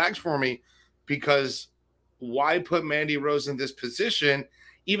 raises some flags for me, because why put Mandy Rose in this position,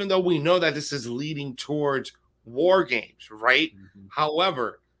 even though we know that this is leading towards War Games, right? Mm-hmm.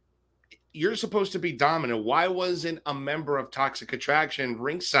 However, you're supposed to be dominant. Why wasn't a member of Toxic Attraction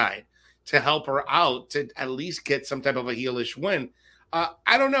ringside to help her out to at least get some type of a heelish win?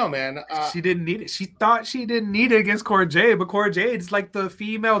 I don't know, man. She didn't need it. She thought she didn't need it against Cora Jade, but Cora Jade's like the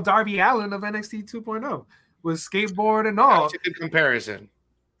female Darby Allin of NXT 2.0 with skateboard and all. That's a good comparison.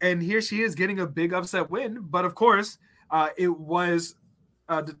 And here she is getting a big upset win. But of course, it was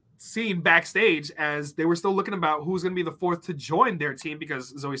seen backstage as they were still looking about who's going to be the fourth to join their team,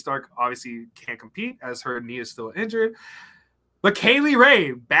 because Zoe Stark obviously can't compete as her knee is still injured. But Kaylee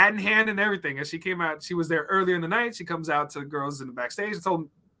Ray, bat in hand and everything, as she came out, she was there earlier in the night. She comes out to the girls in the backstage and told them,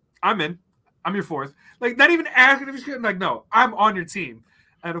 I'm in. I'm your fourth. Like, not even asking if she could. Like, no, I'm on your team.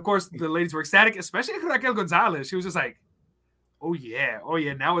 And, of course, the ladies were ecstatic, especially Raquel Gonzalez. She was just like, oh, yeah,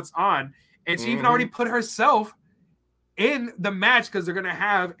 now it's on. And she even already put herself in the match because they're going to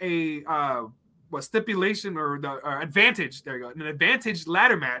have a stipulation or the advantage. There you go. An advantage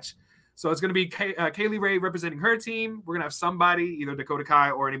ladder match. So it's going to be Kaylee Ray representing her team. We're going to have somebody, either Dakota Kai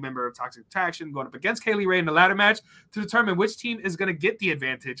or any member of Toxic Attraction, going up against Kaylee Ray in the ladder match to determine which team is going to get the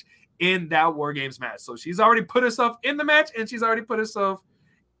advantage in that War Games match. So she's already put herself in the match, and she's already put herself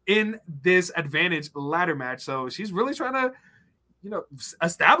in this advantage ladder match. So she's really trying to,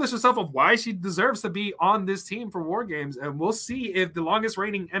 establish herself of why she deserves to be on this team for War Games. And we'll see if the longest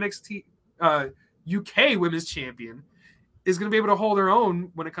reigning NXT UK Women's Champion is going to be able to hold her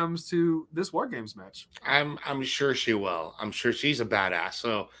own when it comes to this War Games match. I'm sure she will. I'm sure she's a badass,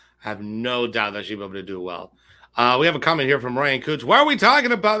 so I have no doubt that she'll be able to do well. We have a comment here from Ryan Coots. Why are we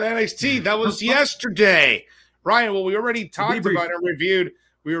talking about NXT? That was yesterday. Ryan, well, we already talked about and reviewed.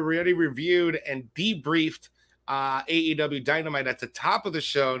 We already reviewed and debriefed AEW Dynamite at the top of the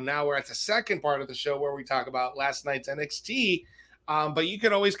show. Now we're at the second part of the show where we talk about last night's NXT. But you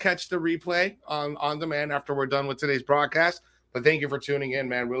can always catch the replay on demand after we're done with today's broadcast. But thank you for tuning in,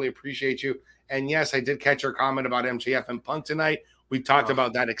 man. Really appreciate you. And yes, I did catch your comment about MJF and Punk tonight. We talked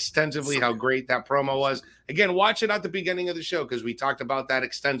about that extensively, how great that promo was. Again, watch it at the beginning of the show because we talked about that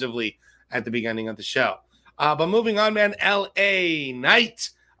extensively at the beginning of the show. But moving on, man, LA Knight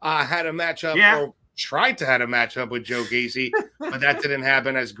had a matchup or tried to have a matchup with Joe Gacy, but that didn't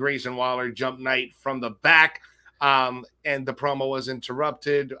happen as Grayson Waller jumped Knight from the back. And the promo was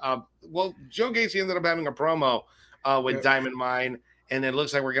interrupted. Joe Gacy ended up having a promo with Diamond Mine, and it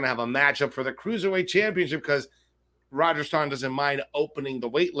looks like we're going to have a matchup for the Cruiserweight Championship because Roger Strong doesn't mind opening the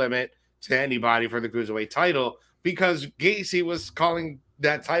weight limit to anybody for the cruiserweight title because Gacy was calling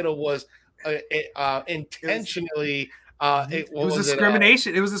that title was intentionally. It was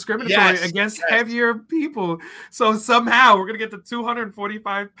discrimination. It was discriminatory against heavier people. So somehow we're gonna get the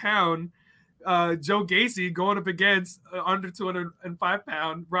 245-pound Joe Gacy going up against under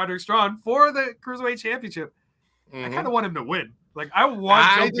 205-pound Roderick Strong for the cruiserweight championship. I kind of want him to win. Like I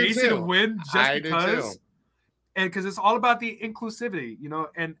want Joe Gacy to win just because, and because it's all about the inclusivity, you know.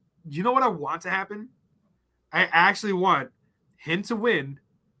 And you know what I want to happen? I actually want him to win.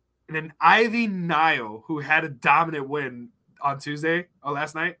 And then Ivy Nile, who had a dominant win on Tuesday or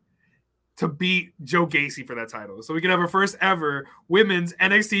last night, to beat Joe Gacy for that title. So we can have our first ever women's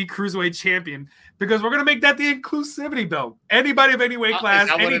NXT Cruiserweight champion because we're going to make that the inclusivity belt. Anybody of any weight class,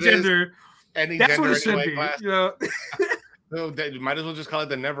 any gender. That's what it should be. You know? You might as well just call it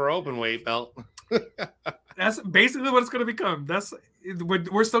the never open weight belt. That's basically what it's going to become.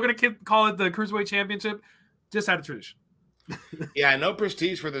 We're still going to call it the Cruiserweight Championship, just out of tradition. Yeah, no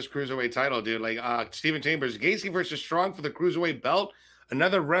prestige for this cruiserweight title, dude. Like Steven Chambers, Gacy versus Strong for the cruiserweight belt.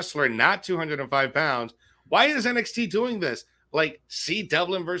 Another wrestler, not 205 pounds. Why is NXT doing this? Like, see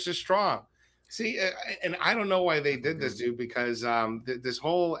Devlin versus Strong. See, and I don't know why they did this, dude, because this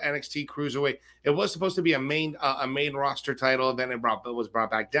whole NXT cruiserweight, it was supposed to be a main roster title. Then it was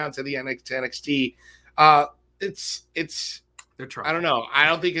brought back down to the NXT. They're trying. I don't know. I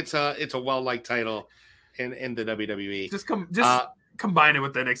don't think it's a well-liked title in the WWE. Just combine it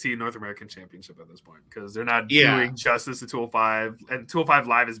with the NXT North American Championship at this point because they're not doing justice to 205, and 205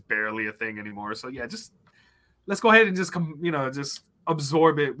 Live is barely a thing anymore. So yeah, just let's go ahead and just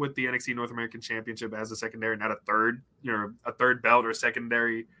absorb it with the NXT North American Championship as a secondary, not a third belt or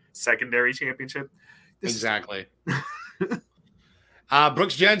secondary championship. Exactly.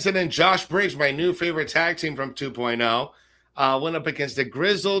 Brooks Jensen and Josh Briggs, my new favorite tag team from 2.0. Went up against the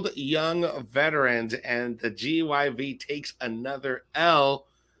grizzled young veterans, and the GYV takes another L.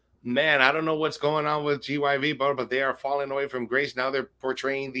 Man, I don't know what's going on with GYV, but they are falling away from grace. Now they're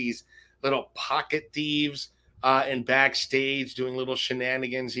portraying these little pocket thieves and backstage, doing little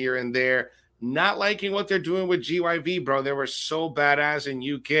shenanigans here and there. Not liking what they're doing with GYV, bro. They were so badass in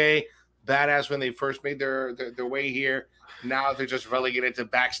UK, badass when they first made their way here. Now they're just relegated to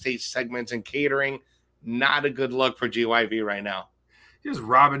backstage segments and catering. Not a good look for GYV right now. Just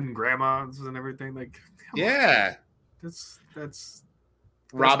robbing grandmas and everything. Like, that's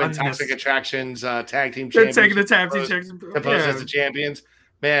Robin Toxic Attractions tag team champions. They're taking the tag team champions as the champions.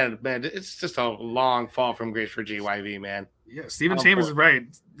 Man, it's just a long fall from grace for GYV, man. Yeah, Steven Chambers is right.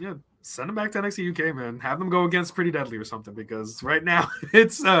 Yeah, send them back to NXT UK, man. Have them go against Pretty Deadly or something because right now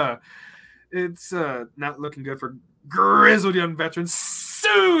it's not looking good for grizzled young veterans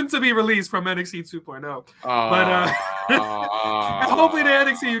soon to be released from NXT 2.0. But hopefully to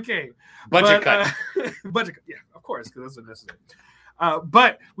NXT UK. Budget cut. Yeah, of course, because that's necessary.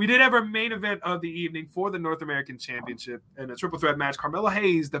 But we did have our main event of the evening for the North American Championship in a triple threat match. Carmelo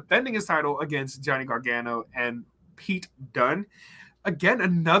Hayes defending his title against Johnny Gargano and Pete Dunne. Again,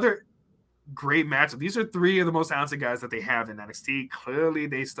 another great matchup. These are three of the most talented guys that they have in NXT. Clearly,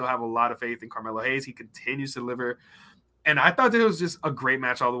 they still have a lot of faith in Carmelo Hayes. He continues to deliver. And I thought that it was just a great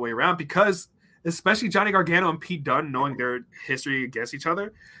match all the way around because especially Johnny Gargano and Pete Dunne, knowing their history against each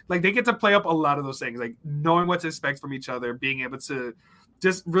other, like they get to play up a lot of those things, like knowing what to expect from each other, being able to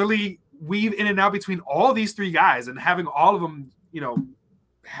just really weave in and out between all these three guys and having all of them,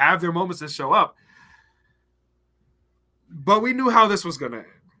 have their moments and show up. But we knew how this was going to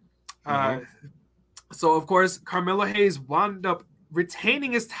end. So, of course, Carmelo Hayes wound up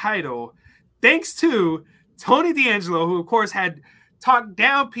retaining his title thanks to Tony D'Angelo, who, of course, had talked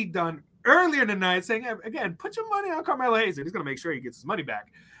down Pete Dunne earlier in the night, saying, again, put your money on Carmelo Hayes, and he's going to make sure he gets his money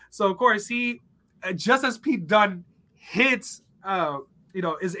back. So, of course, he, just as Pete Dunne hits,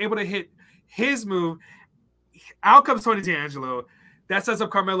 is able to hit his move, out comes Tony D'Angelo. That sets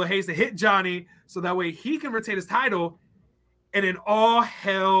up Carmelo Hayes to hit Johnny, so that way he can retain his title, and then all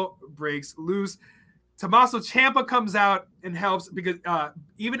hell breaks loose. Tommaso Ciampa comes out and helps because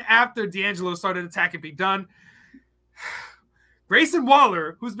even after D'Angelo started attacking Pete Dunne, Grayson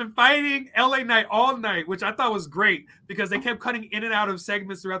Waller, who's been fighting LA Knight all night, which I thought was great because they kept cutting in and out of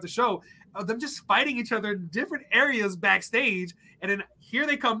segments throughout the show of them just fighting each other in different areas backstage. And then here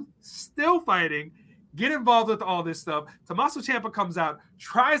they come still fighting, get involved with all this stuff. Tommaso Ciampa comes out,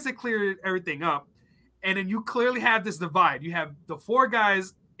 tries to clear everything up. And then you clearly have this divide. You have the four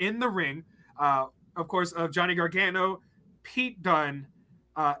guys in the ring, of course, of Johnny Gargano, Pete Dunne,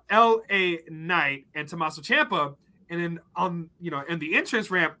 LA Knight, and Tommaso Ciampa. And then in the entrance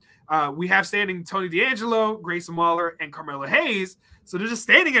ramp, we have standing Tony D'Angelo, Grayson Waller, and Carmelo Hayes. So they're just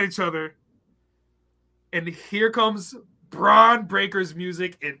standing at each other. And here comes Braun Breaker's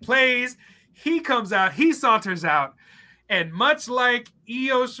music. It plays. He comes out. He saunters out. And much like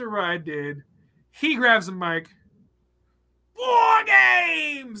Io Shirai did, he grabs a mic. War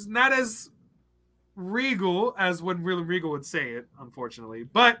Games! Not as regal as when Real Regal would say it, unfortunately.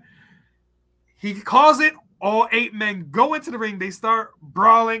 But he calls it. All 8 men go into the ring. They start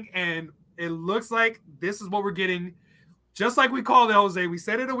brawling, and it looks like this is what we're getting. Just like we called it, Jose. We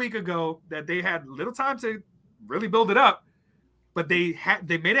said it a week ago that they had little time to really build it up, but they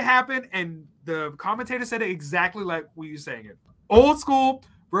made it happen, and the commentator said it exactly like we were saying it. Old school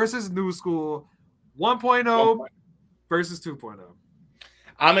versus new school, 1.0 versus 2.0.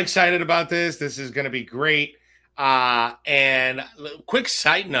 I'm excited about this. This is going to be great. And quick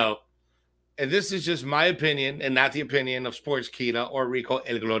side note, and this is just my opinion and not the opinion of Sports Kita or Rico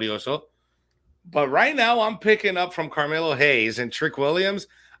El Glorioso. But right now I'm picking up from Carmelo Hayes and Trick Williams.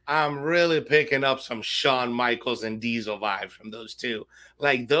 I'm really picking up some Shawn Michaels and Diesel vibes from those two.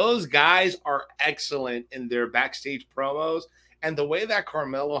 Like, those guys are excellent in their backstage promos. And the way that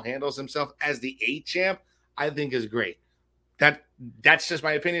Carmelo handles himself as the 8 champ, I think is great. That's just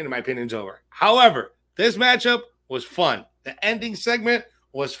my opinion, and my opinion's over. However, this matchup was fun. The ending segment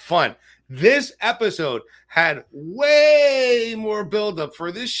was fun. This episode had way more buildup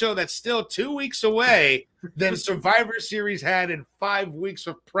for this show that's still 2 weeks away than Survivor Series had in 5 weeks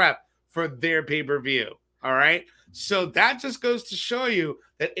of prep for their pay-per-view. All right? So that just goes to show you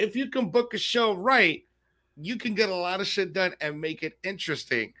that if you can book a show right, you can get a lot of shit done and make it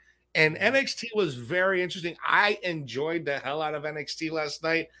interesting. And NXT was very interesting. I enjoyed the hell out of NXT last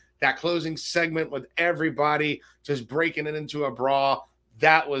night. That closing segment with everybody just breaking it into a brawl.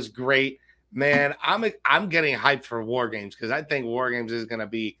 That was great, man. I'm getting hyped for War Games because I think War Games is going to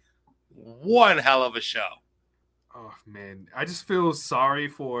be one hell of a show. Oh, man. I just feel sorry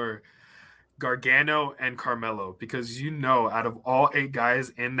for Gargano and Carmelo because, out of all 8 guys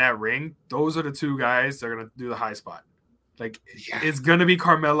in that ring, those are the 2 guys that are going to do the high spot. Like, It's going to be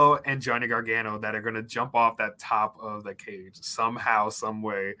Carmelo and Johnny Gargano that are going to jump off that top of the cage somehow, some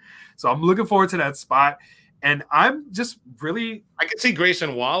way. So I'm looking forward to that spot. And I'm just really... I can see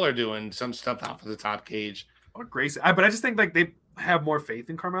Grayson Waller doing some stuff off of the top cage. Or Grayson. But I just think, like, they have more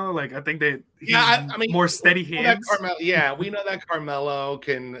faith in Carmelo. Like, I think that he's more steady hands. We know that Carmelo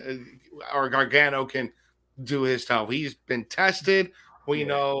can... or Gargano can do his stuff. He's been tested. We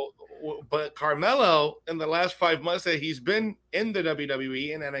know... But Carmelo, in the last 5 months that he's been in the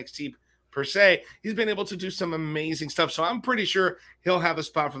WWE and NXT per se, he's been able to do some amazing stuff. So I'm pretty sure he'll have a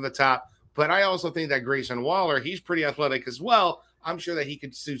spot from the top. But I also think that Grayson Waller, he's pretty athletic as well. I'm sure that he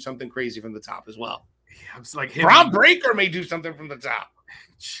could do something crazy from the top as well. Yeah, it's like Braun Breaker may do something from the top.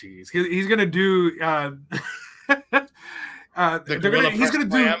 Jeez, he's gonna do.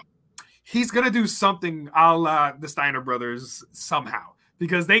 He's gonna do something a la the Steiner brothers somehow.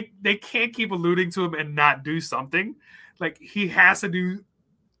 Because they can't keep alluding to him and not do something. Like, he has to do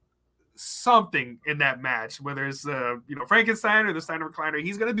something in that match, whether it's Frankenstein or the Steiner recliner.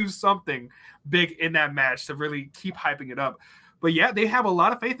 He's going to do something big in that match to really keep hyping it up. But yeah, they have a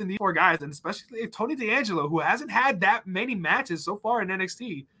lot of faith in these 4 guys, and especially Tony D'Angelo, who hasn't had that many matches so far in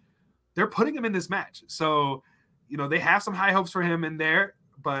NXT. They're putting him in this match. So, they have some high hopes for him in there.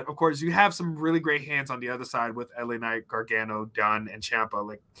 But, of course, you have some really great hands on the other side with LA Knight, Gargano, Dunn, and Ciampa.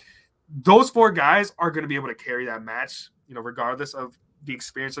 Like, those 4 guys are going to be able to carry that match, regardless of the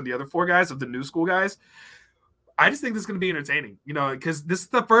experience of the other 4 guys, of the new school guys. I just think this is going to be entertaining, because this is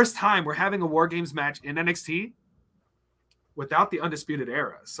the first time we're having a War Games match in NXT without the Undisputed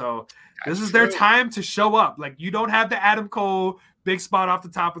Era. So this is their time to show up. Like, you don't have the Adam Cole big spot off the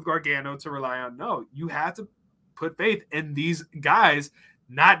top with Gargano to rely on. No, you have to put faith in these guys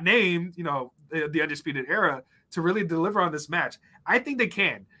not named, the Undisputed Era, to really deliver on this match. I think they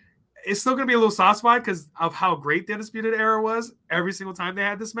can. It's still going to be a little soft spot because of how great the Undisputed Era was every single time they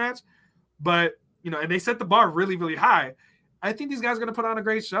had this match. But, and they set the bar really, really high. I think these guys are going to put on a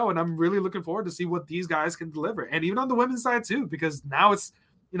great show, and I'm really looking forward to see what these guys can deliver. And even on the women's side, too, because now it's,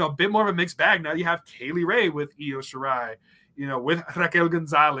 a bit more of a mixed bag. Now you have Kaylee Ray with Io Shirai, with Raquel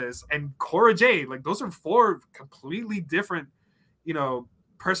Gonzalez and Cora Jade. Like, those are 4 completely different,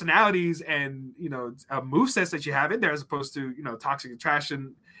 personalities and movesets that you have in there, as opposed to Toxic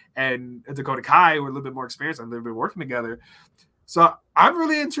Attraction and Dakota Kai, who are a little bit more experienced and they've been working together. So I'm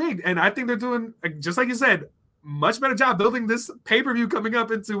really intrigued, and I think they're doing, just like you said, much better job building this pay-per-view coming up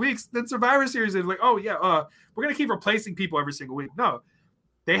in 2 weeks than Survivor Series is. Like, we're gonna keep replacing people every single week. No,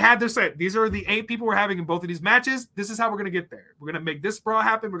 They had their set. These are the 8 people we're having in both of these matches. This is how we're going to get there. We're going to make this brawl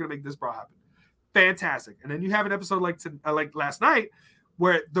happen. We're going to make this brawl happen. Fantastic. And then you have an episode like last night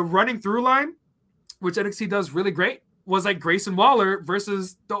where the running through line, which NXT does really great, was like Grayson Waller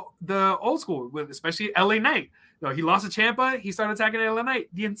versus the old school, with especially LA Knight. He lost to Ciampa. He started attacking LA Knight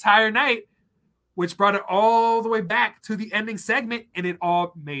the entire night, which brought it all the way back to the ending segment, and it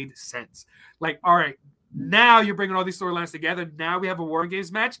all made sense. Like, all right, now you're bringing all these storylines together. Now we have a War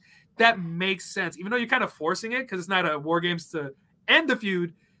Games match. That makes sense. Even though you're kind of forcing it because it's not a War Games to end the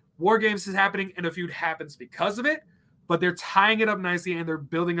feud. War Games is happening, and the feud happens because of it. But they're tying it up nicely, and they're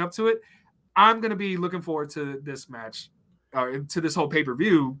building up to it. I'm going to be looking forward to this match, to this whole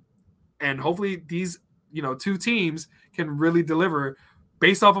pay-per-view. And hopefully these, 2 teams can really deliver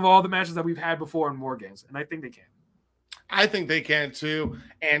based off of all the matches that we've had before in War Games. And I think they can. I think they can too.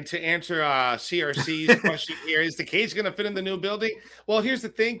 And to answer CRC's question here, is the cage going to fit in the new building? Well, here's the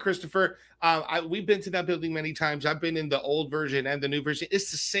thing, Christopher. We've been to that building many times. I've been in the old version and the new version.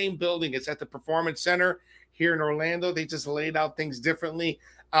 It's the same building. It's at the Performance Center here in Orlando. They just laid out things differently.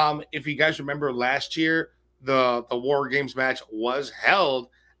 If you guys remember last year, the War Games match was held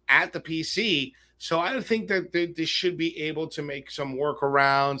at the PC. So I think that they should be able to make some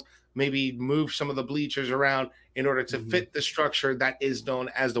workarounds, maybe move some of the bleachers around in order to fit the structure that is known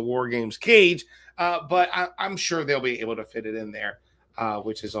as the War Games cage. But I'm sure they'll be able to fit it in there,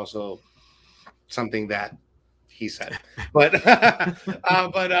 which is also something that he said. But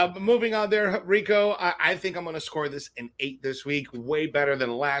moving on there, Rico, I think I'm going to score this an 8 this week, way better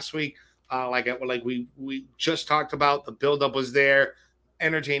than last week. Like we just talked about, the buildup was there,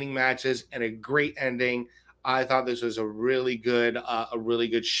 entertaining matches, and a great ending. I thought this was a really good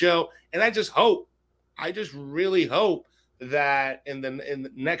show, and I just really hope that in the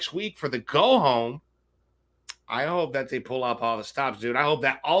next week for the go home, I hope that they pull up all the stops, dude. I hope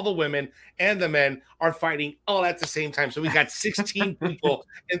that all the women and the men are fighting all at the same time. So we got 16 people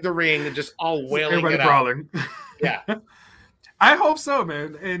in the ring and just all wailing everybody it brawling. out. Yeah, I hope so,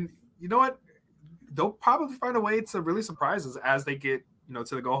 man. And you know what? They'll probably find a way to really surprise us as they get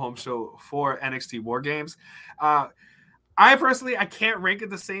to the go home show for NXT War Games. I personally, I can't rank it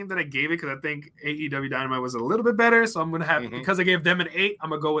the same that I gave it because I think AEW Dynamite was a little bit better. So I'm going to have, because I gave them an 8, I'm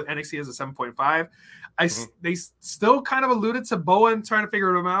going to go with NXT as a 7.5. They still kind of alluded to Bowen trying to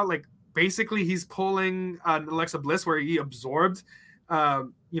figure them out. Like basically he's pulling Alexa Bliss where he absorbed,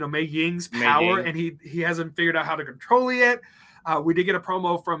 Mei Ying's power, and he hasn't figured out how to control it yet. We did get a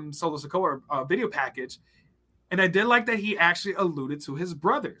promo from Solo Sikoa, a video package. And I did like that he actually alluded to his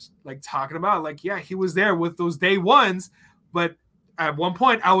brothers, like talking about, like, yeah, he was there with those day ones, but at one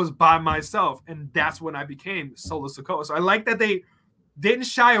point I was by myself, and that's when I became Solo Sikoa. So I like that they didn't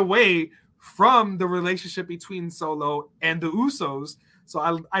shy away from the relationship between Solo and the Usos.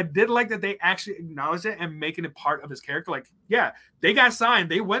 So I did like that they actually acknowledged it and making it part of his character. Like, yeah, they got signed,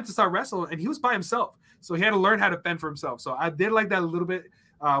 they went to start wrestling, and he was by himself. So he had to learn how to fend for himself. So I did like that a little bit,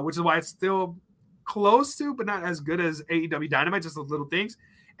 which is why it's still close to, but not as good as AEW Dynamite, just those little things.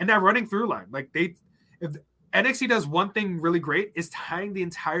 And that running through line, like if NXT does one thing really great, is tying the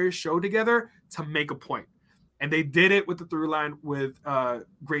entire show together to make a point. And they did it with the through line with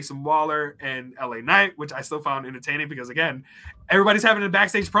Grayson Waller and LA Knight, which I still found entertaining because, again, everybody's having a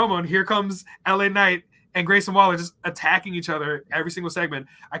backstage promo, and here comes LA Knight and Grayson Waller just attacking each other every single segment.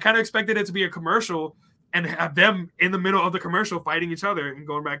 I kind of expected it to be a commercial and have them in the middle of the commercial fighting each other and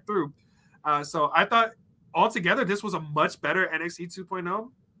going back through. So I thought altogether this was a much better NXT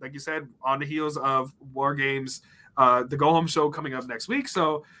 2.0, like you said, on the heels of War Games, the Go Home show coming up next week.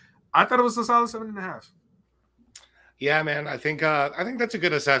 So I thought it was a solid 7.5. Yeah, man. I think that's a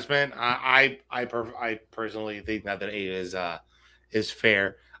good assessment. I personally think that 8 is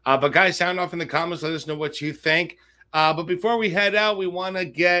fair. But guys, sound off in the comments. Let us know what you think. But before we head out, we want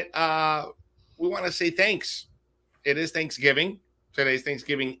to say thanks. It is Thanksgiving. Today's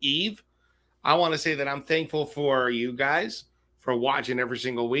Thanksgiving Eve. I want to say that I'm thankful for you guys for watching every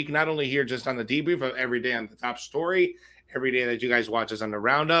single week, not only here just on the debrief, but every day on the top story, every day that you guys watch us on the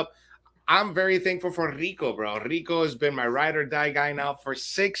roundup. I'm very thankful for Rico, bro. Rico has been my ride or die guy now for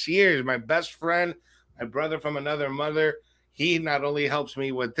 6 years. My best friend, my brother from another mother. He not only helps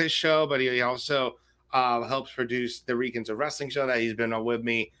me with this show, but he also helps produce the Ricans of Wrestling show that he's been with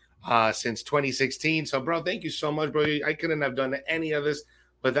me since 2016. So, bro, thank you so much, bro. I couldn't have done any of this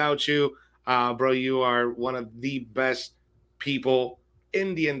without you. Bro, you are one of the best people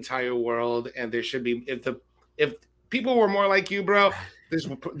in the entire world, and there should be, if people were more like you, bro,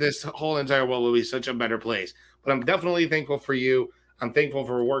 this whole entire world will be such a better place. But I'm definitely thankful for you. I'm thankful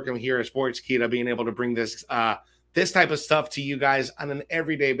for working here at Sportskeeda, being able to bring this this type of stuff to you guys on an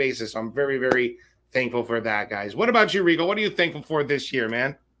everyday basis. I'm very, very thankful for that, guys. What about you, Rico? What are you thankful for this year,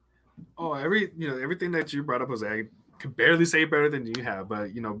 man? Oh, everything that you brought up, Jose, I could barely say better than you have. But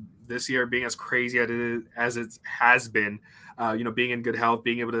this year being as crazy as it has been, being in good health,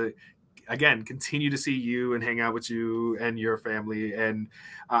 being able to again continue to see you and hang out with you and your family, and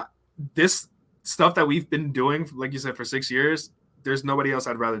this stuff that we've been doing, like you said, for 6 years. There's nobody else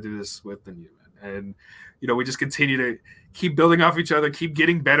I'd rather do this with than you, man. And we just continue to keep building off each other, keep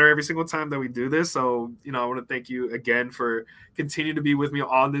getting better every single time that we do this. So, I want to thank you again for continuing to be with me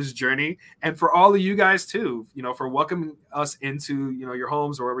on this journey, and for all of you guys too, for welcoming us into, your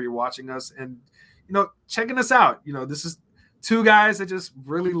homes or wherever you're watching us, and, checking us out. This is two guys that just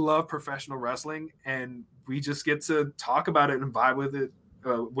really love professional wrestling, and we just get to talk about it and vibe with it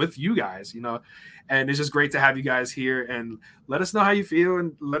with you guys, and it's just great to have you guys here, and let us know how you feel,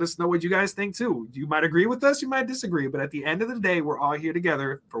 and let us know what you guys think too. You might agree with us, you might disagree, but at the end of the day, we're all here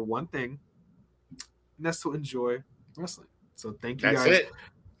together for one thing, and that's to enjoy wrestling. So thank you guys.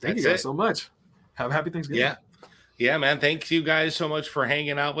 Thank you guys so much. Have a happy Thanksgiving. Yeah, man. Thank you guys so much for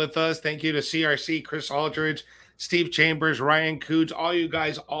hanging out with us. Thank you to CRC, Chris Aldridge, Steve Chambers, Ryan Coots, all you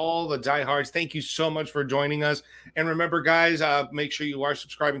guys, all the diehards. Thank you so much for joining us. And remember, guys, make sure you are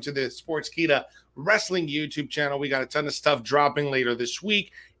subscribing to the Sportskeeda Wrestling YouTube channel. We got a ton of stuff dropping later this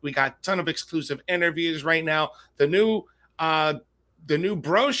week. We got a ton of exclusive interviews right now. The new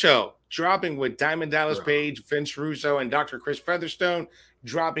Bro Show dropping with Diamond Dallas Page, Vince Russo, and Dr. Chris Featherstone,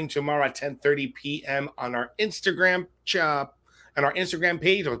 dropping tomorrow at 10:30 p.m. on our Instagram and our Instagram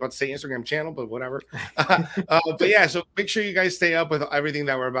page. I was about to say Instagram channel, but whatever. But yeah, so make sure you guys stay up with everything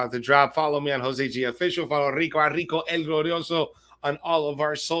that we're about to drop. Follow me on Jose G Official. Follow Rico El Glorioso on all of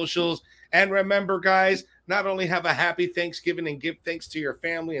our socials. And remember, guys, not only have a happy Thanksgiving and give thanks to your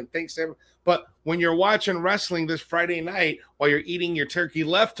family and thanks to everyone, but when you're watching wrestling this Friday night while you're eating your turkey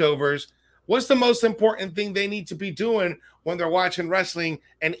leftovers, what's the most important thing they need to be doing when they're watching wrestling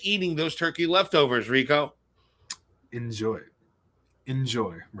and eating those turkey leftovers, Rico? Enjoy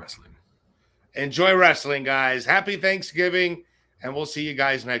wrestling. Enjoy wrestling, guys. Happy Thanksgiving, and we'll see you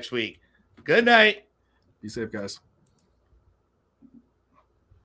guys next week. Good night. Be safe, guys.